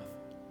my mouth.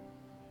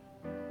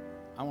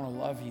 I want to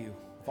love you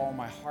with all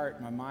my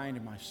heart, my mind,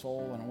 and my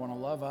soul, and I want to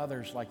love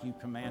others like you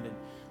commanded.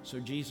 So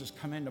Jesus,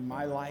 come into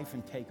my life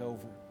and take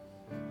over.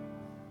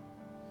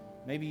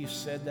 Maybe you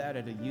said that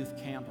at a youth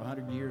camp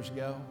 100 years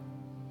ago.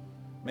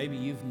 Maybe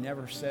you've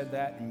never said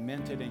that and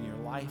meant it in your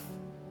life.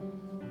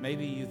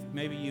 Maybe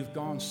you've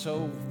gone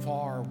so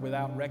far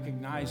without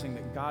recognizing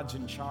that God's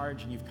in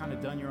charge, and you've kind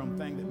of done your own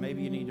thing that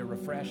maybe you need to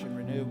refresh and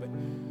renew. But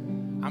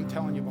I'm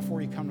telling you,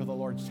 before you come to the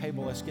Lord's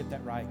table, let's get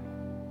that right.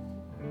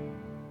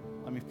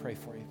 Let me pray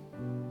for you.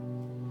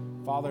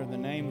 Father, in the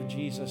name of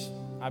Jesus,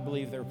 I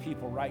believe there are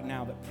people right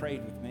now that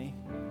prayed with me.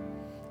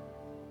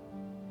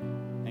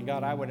 And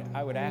God, I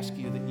would ask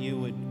you that you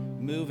would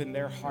move in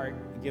their heart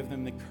and give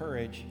them the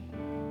courage.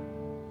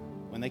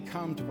 When they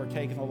come to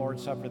partake in the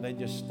Lord's Supper, they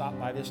just stop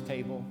by this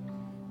table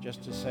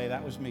just to say,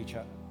 that was me,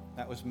 Chuck.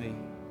 That was me.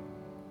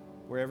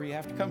 Wherever you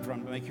have to come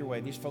from to make your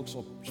way, these folks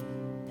will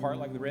part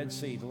like the Red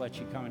Sea to let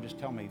you come and just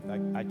tell me,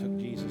 I took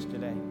Jesus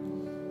today.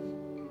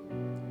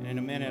 And in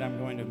a minute, I'm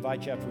going to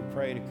invite you after we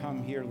pray to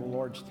come here to the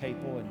Lord's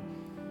table and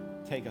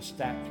take a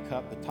stacked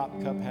cup. The top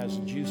cup has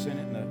juice in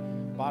it, and the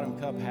bottom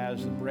cup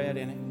has the bread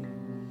in it.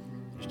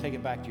 Just take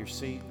it back to your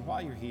seat. And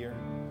while you're here,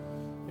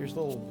 there's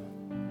little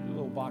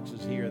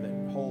boxes here that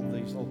hold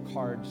these little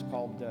cards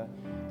called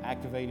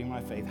Activating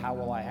My Faith. How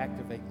will I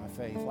activate my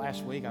faith?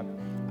 Last week,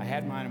 I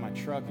had mine in my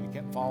truck, and it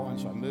kept falling,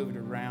 so I moved it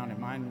around. And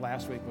mine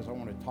last week was I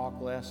want to talk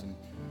less and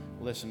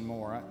listen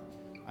more.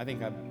 I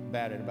think I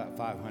batted about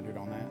 500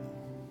 on that.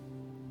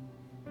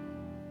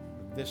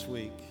 This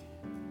week,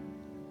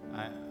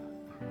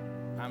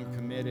 I'm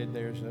committed.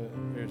 There's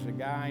a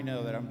guy I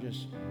know that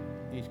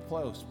he's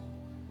close.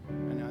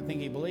 And I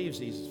think he believes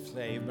he's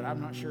saved, but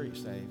I'm not sure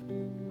he's saved.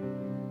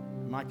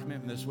 My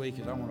commitment this week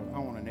is I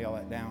want to nail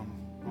that down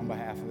on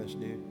behalf of this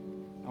dude.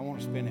 I want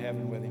to spend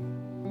heaven with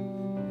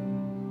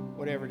him.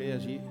 Whatever it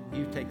is, you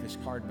take this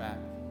card back.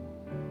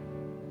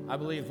 I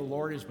believe the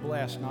Lord is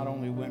blessed not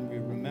only when we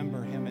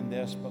remember him in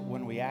this, but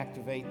when we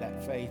activate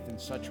that faith in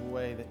such a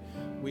way that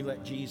we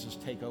let Jesus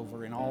take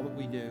over in all that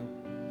we do,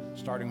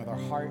 starting with our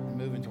heart and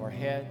moving to our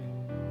head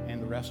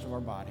and the rest of our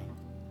body.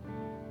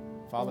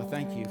 Father,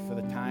 thank you for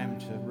the time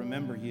to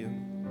remember you,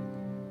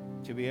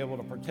 to be able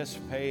to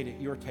participate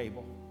at your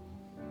table.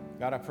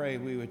 God, I pray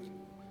we would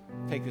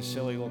take this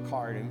silly little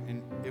card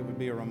and it would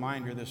be a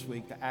reminder this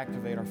week to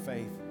activate our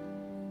faith,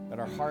 that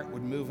our heart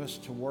would move us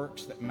to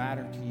works that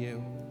matter to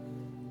you,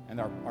 and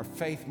our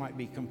faith might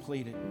be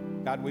completed.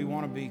 God, we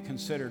want to be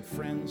considered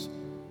friends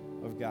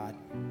of God,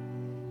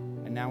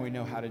 and now we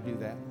know how to do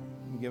that.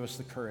 And give us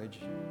the courage.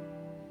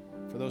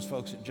 For those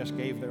folks that just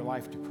gave their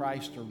life to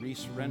Christ or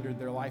resurrendered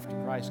their life to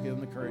Christ, give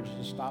them the courage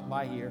to stop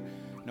by here.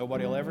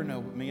 Nobody will ever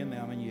know but me and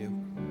them and you.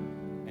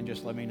 And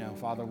just let me know.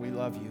 Father, we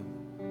love you.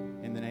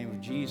 In the name of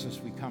Jesus,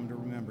 we come to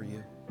remember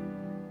you.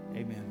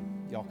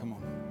 Amen. Y'all come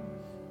on.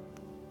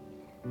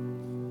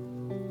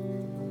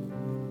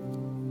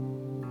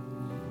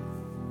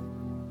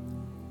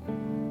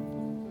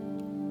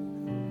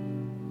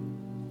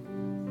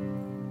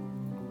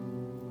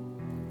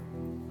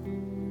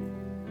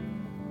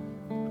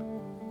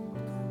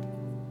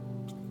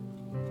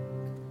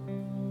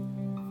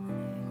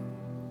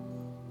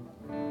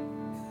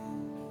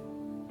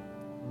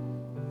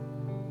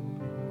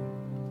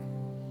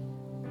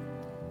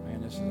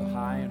 This is a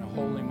high and a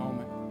holy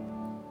moment.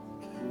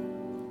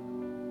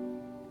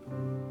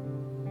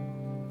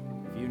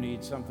 If you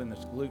need something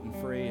that's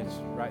gluten-free, it's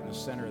right in the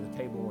center of the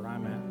table where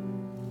I'm at.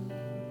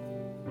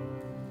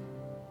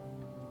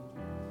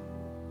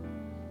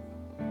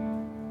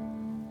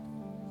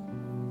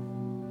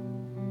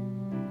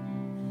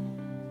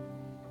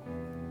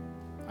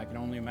 I can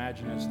only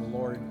imagine as the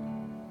Lord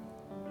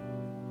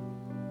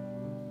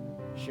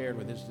shared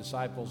with his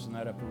disciples in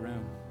that upper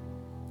room,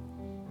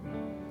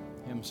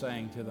 him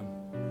saying to them,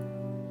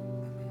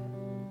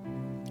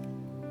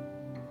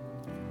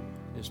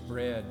 this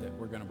bread that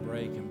we're going to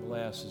break and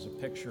bless is a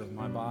picture of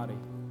my body.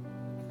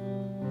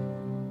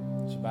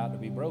 It's about to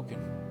be broken.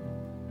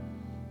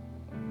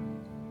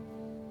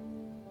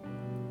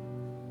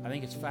 I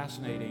think it's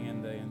fascinating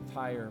in the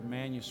entire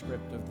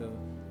manuscript of the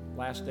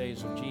last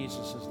days of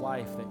Jesus'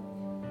 life that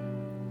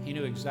he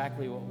knew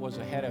exactly what was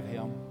ahead of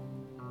him.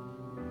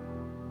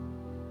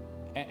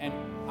 And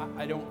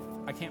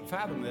I can't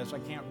fathom this. I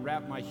can't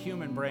wrap my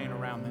human brain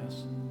around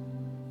this.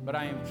 But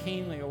I am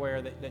keenly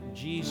aware that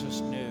Jesus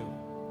knew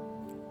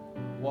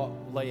what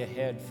lay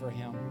ahead for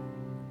him.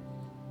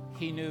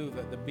 He knew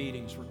that the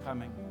beatings were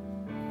coming.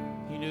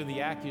 He knew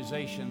the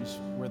accusations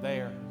were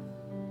there.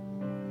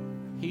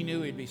 He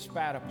knew he'd be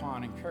spat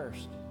upon and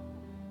cursed.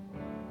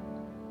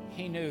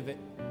 He knew that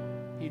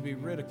he'd be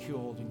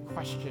ridiculed and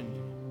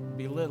questioned,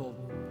 belittled.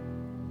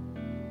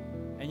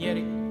 And yet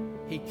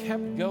he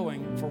kept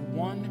going for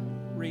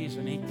one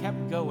reason. He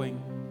kept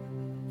going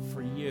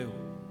for you.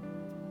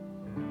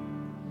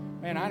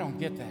 Man, I don't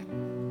get that.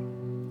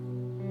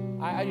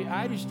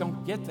 I just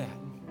don't get that.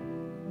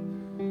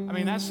 I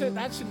mean, that's it.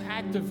 That's an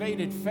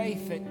activated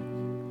faith that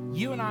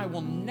you and I will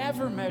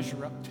never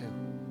measure up to.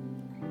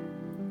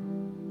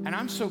 And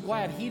I'm so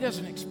glad he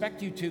doesn't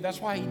expect you to.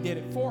 That's why he did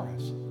it for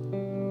us.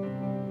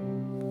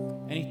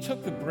 And he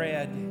took the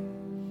bread.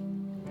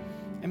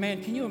 And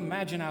man, can you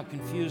imagine how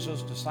confused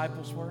those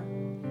disciples were?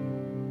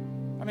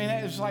 I mean,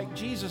 it was like,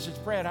 Jesus, it's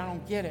bread. I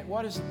don't get it.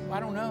 What is it? I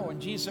don't know. And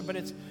Jesus said, but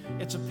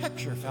it's a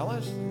picture,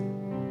 fellas.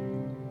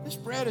 This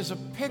bread is a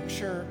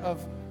picture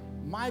of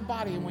my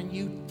body. And when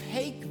you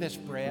take this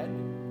bread,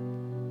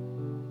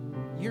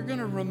 you're going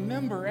to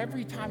remember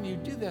every time you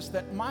do this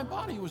that my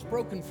body was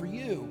broken for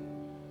you.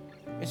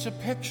 It's a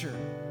picture.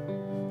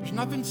 There's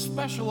nothing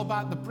special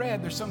about the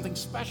bread. There's something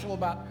special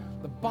about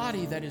the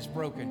body that is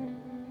broken.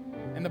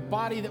 And the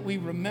body that we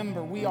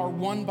remember, we are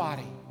one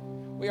body.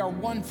 We are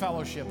one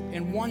fellowship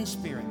in one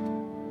spirit.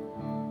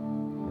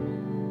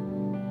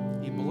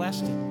 He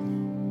blessed it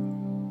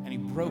and he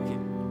broke it.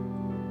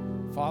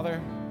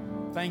 Father,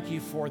 thank you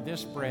for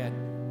this bread,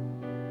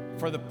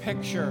 for the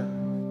picture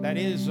that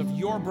is of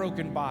your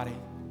broken body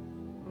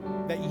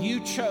that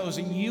you chose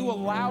and you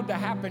allowed to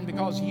happen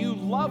because you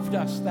loved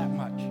us that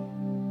much.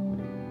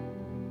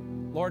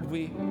 Lord,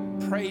 we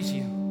praise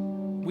you.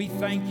 We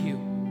thank you.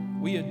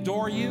 We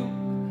adore you.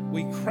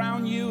 We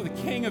crown you the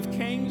King of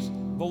Kings,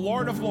 the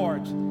Lord of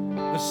Lords,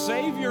 the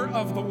Savior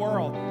of the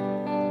world,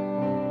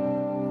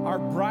 our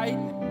bright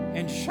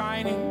and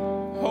shining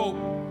hope.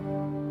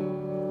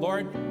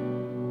 Lord,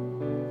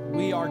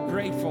 we are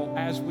grateful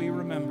as we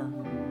remember.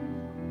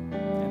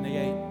 And they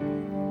ate.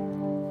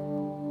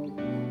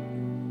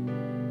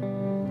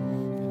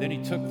 And then he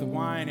took the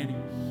wine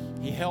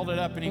and he held it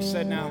up and he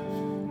said, now,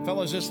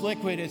 fellas, this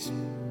liquid,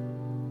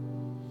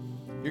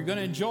 you're going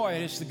to enjoy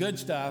it. It's the good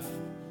stuff.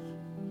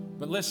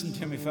 But listen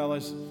to me,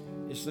 fellas.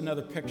 It's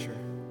another picture.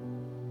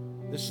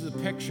 This is a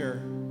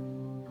picture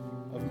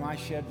of my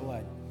shed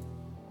blood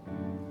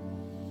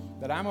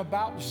that I'm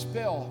about to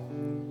spill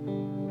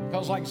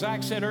Because like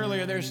Zach said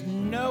earlier, there's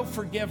no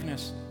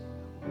forgiveness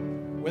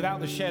without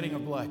the shedding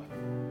of blood.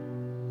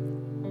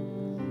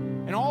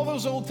 In all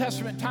those Old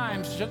Testament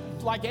times, just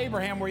like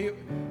Abraham, where you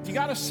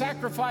got to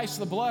sacrifice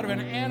the blood of an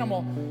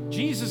animal,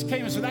 Jesus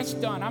came and said, that's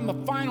done. I'm the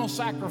final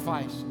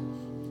sacrifice.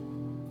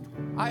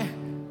 I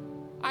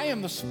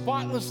am the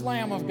spotless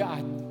Lamb of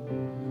God.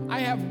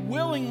 I have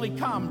willingly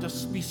come to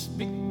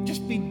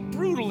just be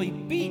brutally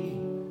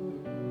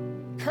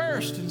beaten,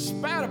 cursed and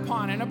spat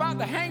upon, and about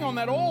to hang on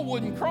that old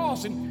wooden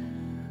cross, and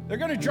they're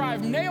going to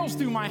drive nails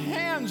through my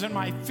hands and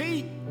my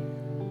feet.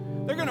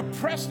 They're going to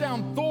press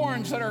down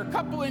thorns that are a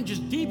couple inches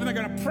deep, and they're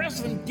going to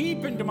press them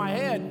deep into my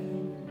head.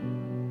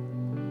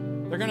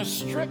 They're going to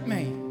strip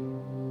me,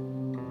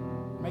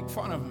 make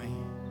fun of me,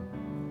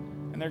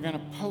 and they're going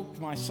to poke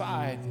my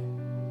side,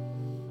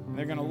 and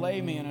they're going to lay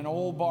me in an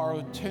old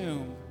borrowed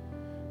tomb,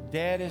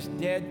 dead as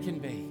dead can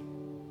be.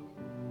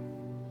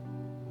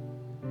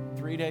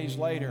 3 days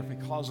later,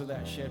 because of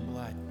that shed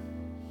blood,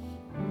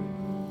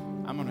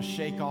 I'm going to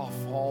shake off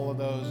all of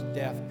those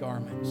death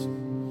garments.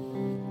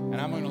 And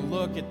I'm going to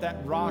look at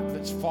that rock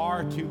that's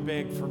far too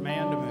big for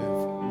man to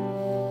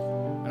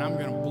move. And I'm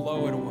going to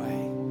blow it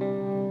away.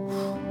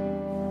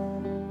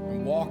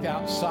 And walk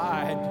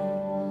outside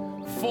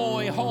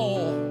fully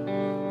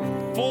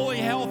whole, fully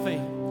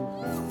healthy,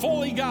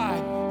 fully God.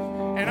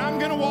 And I'm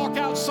going to walk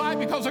outside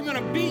because I'm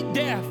going to beat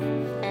death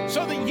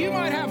so that you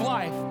might have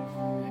life.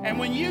 And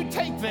when you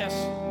take this,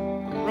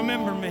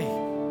 remember me.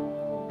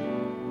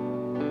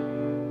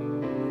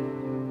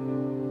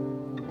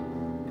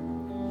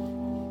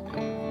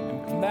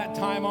 That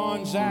time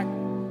on, Zach,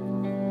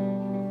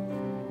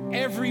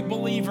 every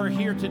believer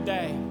here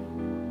today,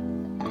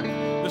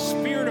 the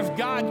Spirit of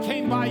God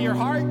came by your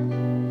heart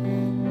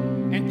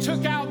and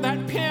took out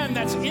that pen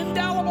that's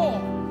indelible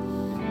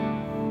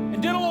and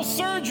did a little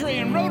surgery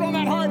and wrote on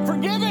that heart,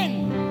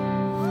 forgiven,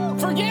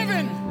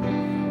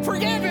 forgiven,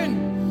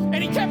 forgiven.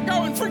 And he kept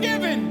going,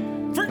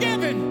 forgiven,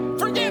 forgiven,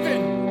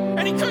 forgiven.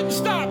 And he couldn't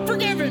stop,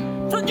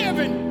 forgiven,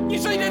 forgiven. You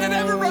say, did it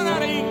ever run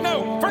out of ink?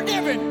 No,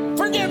 forgiven,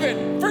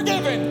 forgiven,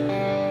 forgiven.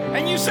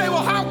 And you say,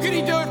 well, how could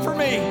he do it for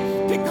me?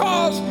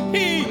 Because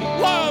he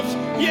loves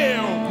you.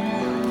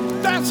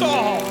 That's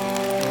all.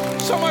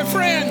 So, my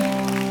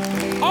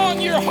friend,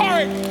 on your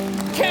heart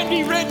can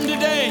be written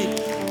today,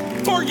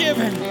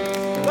 forgiven.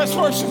 Let's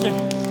worship him.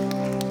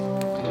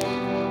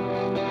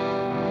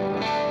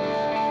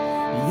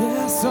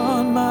 Yes,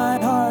 on my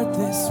heart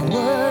this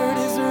word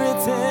is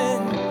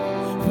written,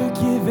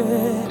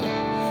 forgiven,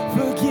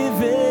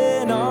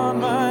 forgiven. On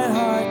my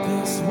heart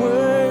this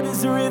word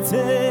is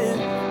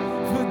written,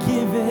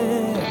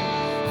 forgiven,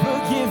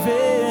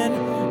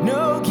 forgiven.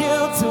 No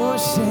guilt or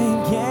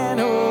shame can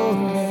hold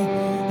me.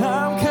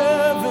 I'm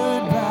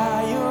covered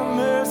by your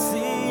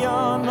mercy.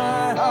 On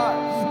my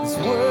heart this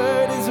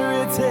word is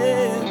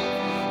written,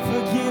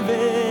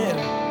 forgiven,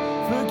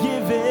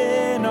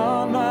 forgiven.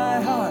 On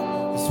my heart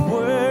this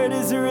word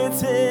is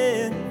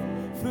written,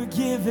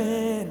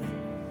 forgiven,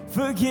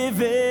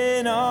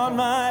 forgiven. On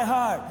my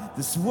heart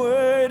this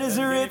word is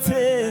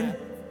written,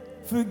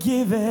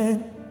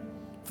 forgiven,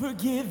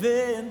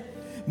 forgiven.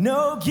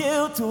 No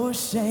guilt or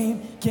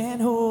shame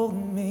can hold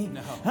me.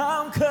 No.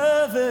 I'm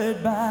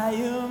covered by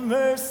your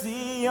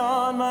mercy.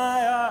 On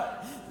my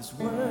heart this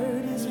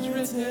word is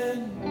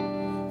written,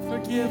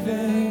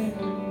 forgiven,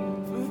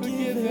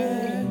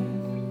 forgiven.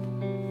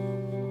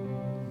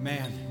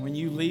 Man, when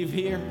you leave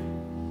here,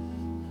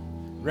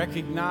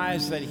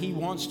 recognize that he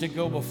wants to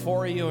go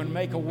before you and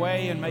make a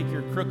way and make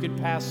your crooked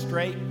path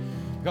straight,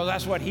 because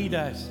that's what he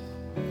does.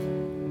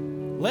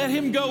 Let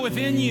him go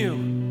within you,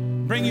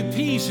 bring you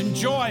peace and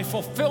joy,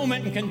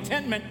 fulfillment and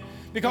contentment,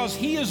 because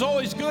he is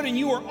always good and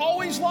you are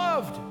always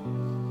loved.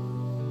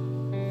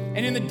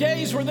 And in the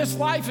days where this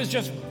life is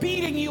just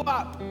beating you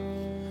up,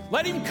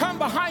 let him come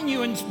behind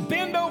you and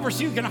bend over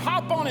so you can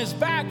hop on his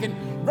back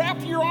and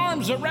wrap your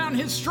arms around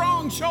his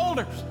strong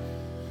shoulders.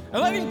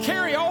 And let him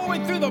carry all the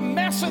way through the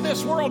mess of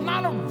this world,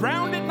 not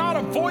around it, not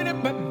avoid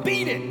it, but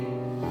beat it.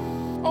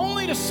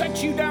 Only to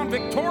set you down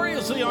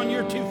victoriously on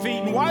your 2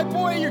 feet and wipe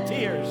away your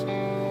tears,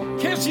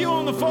 kiss you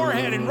on the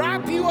forehead and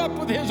wrap you up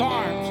with his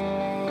arms,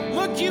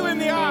 look you in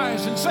the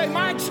eyes and say,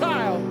 my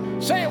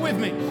child, say it with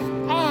me,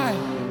 I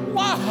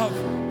love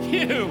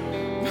you.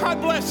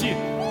 God bless you.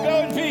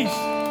 Go in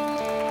peace.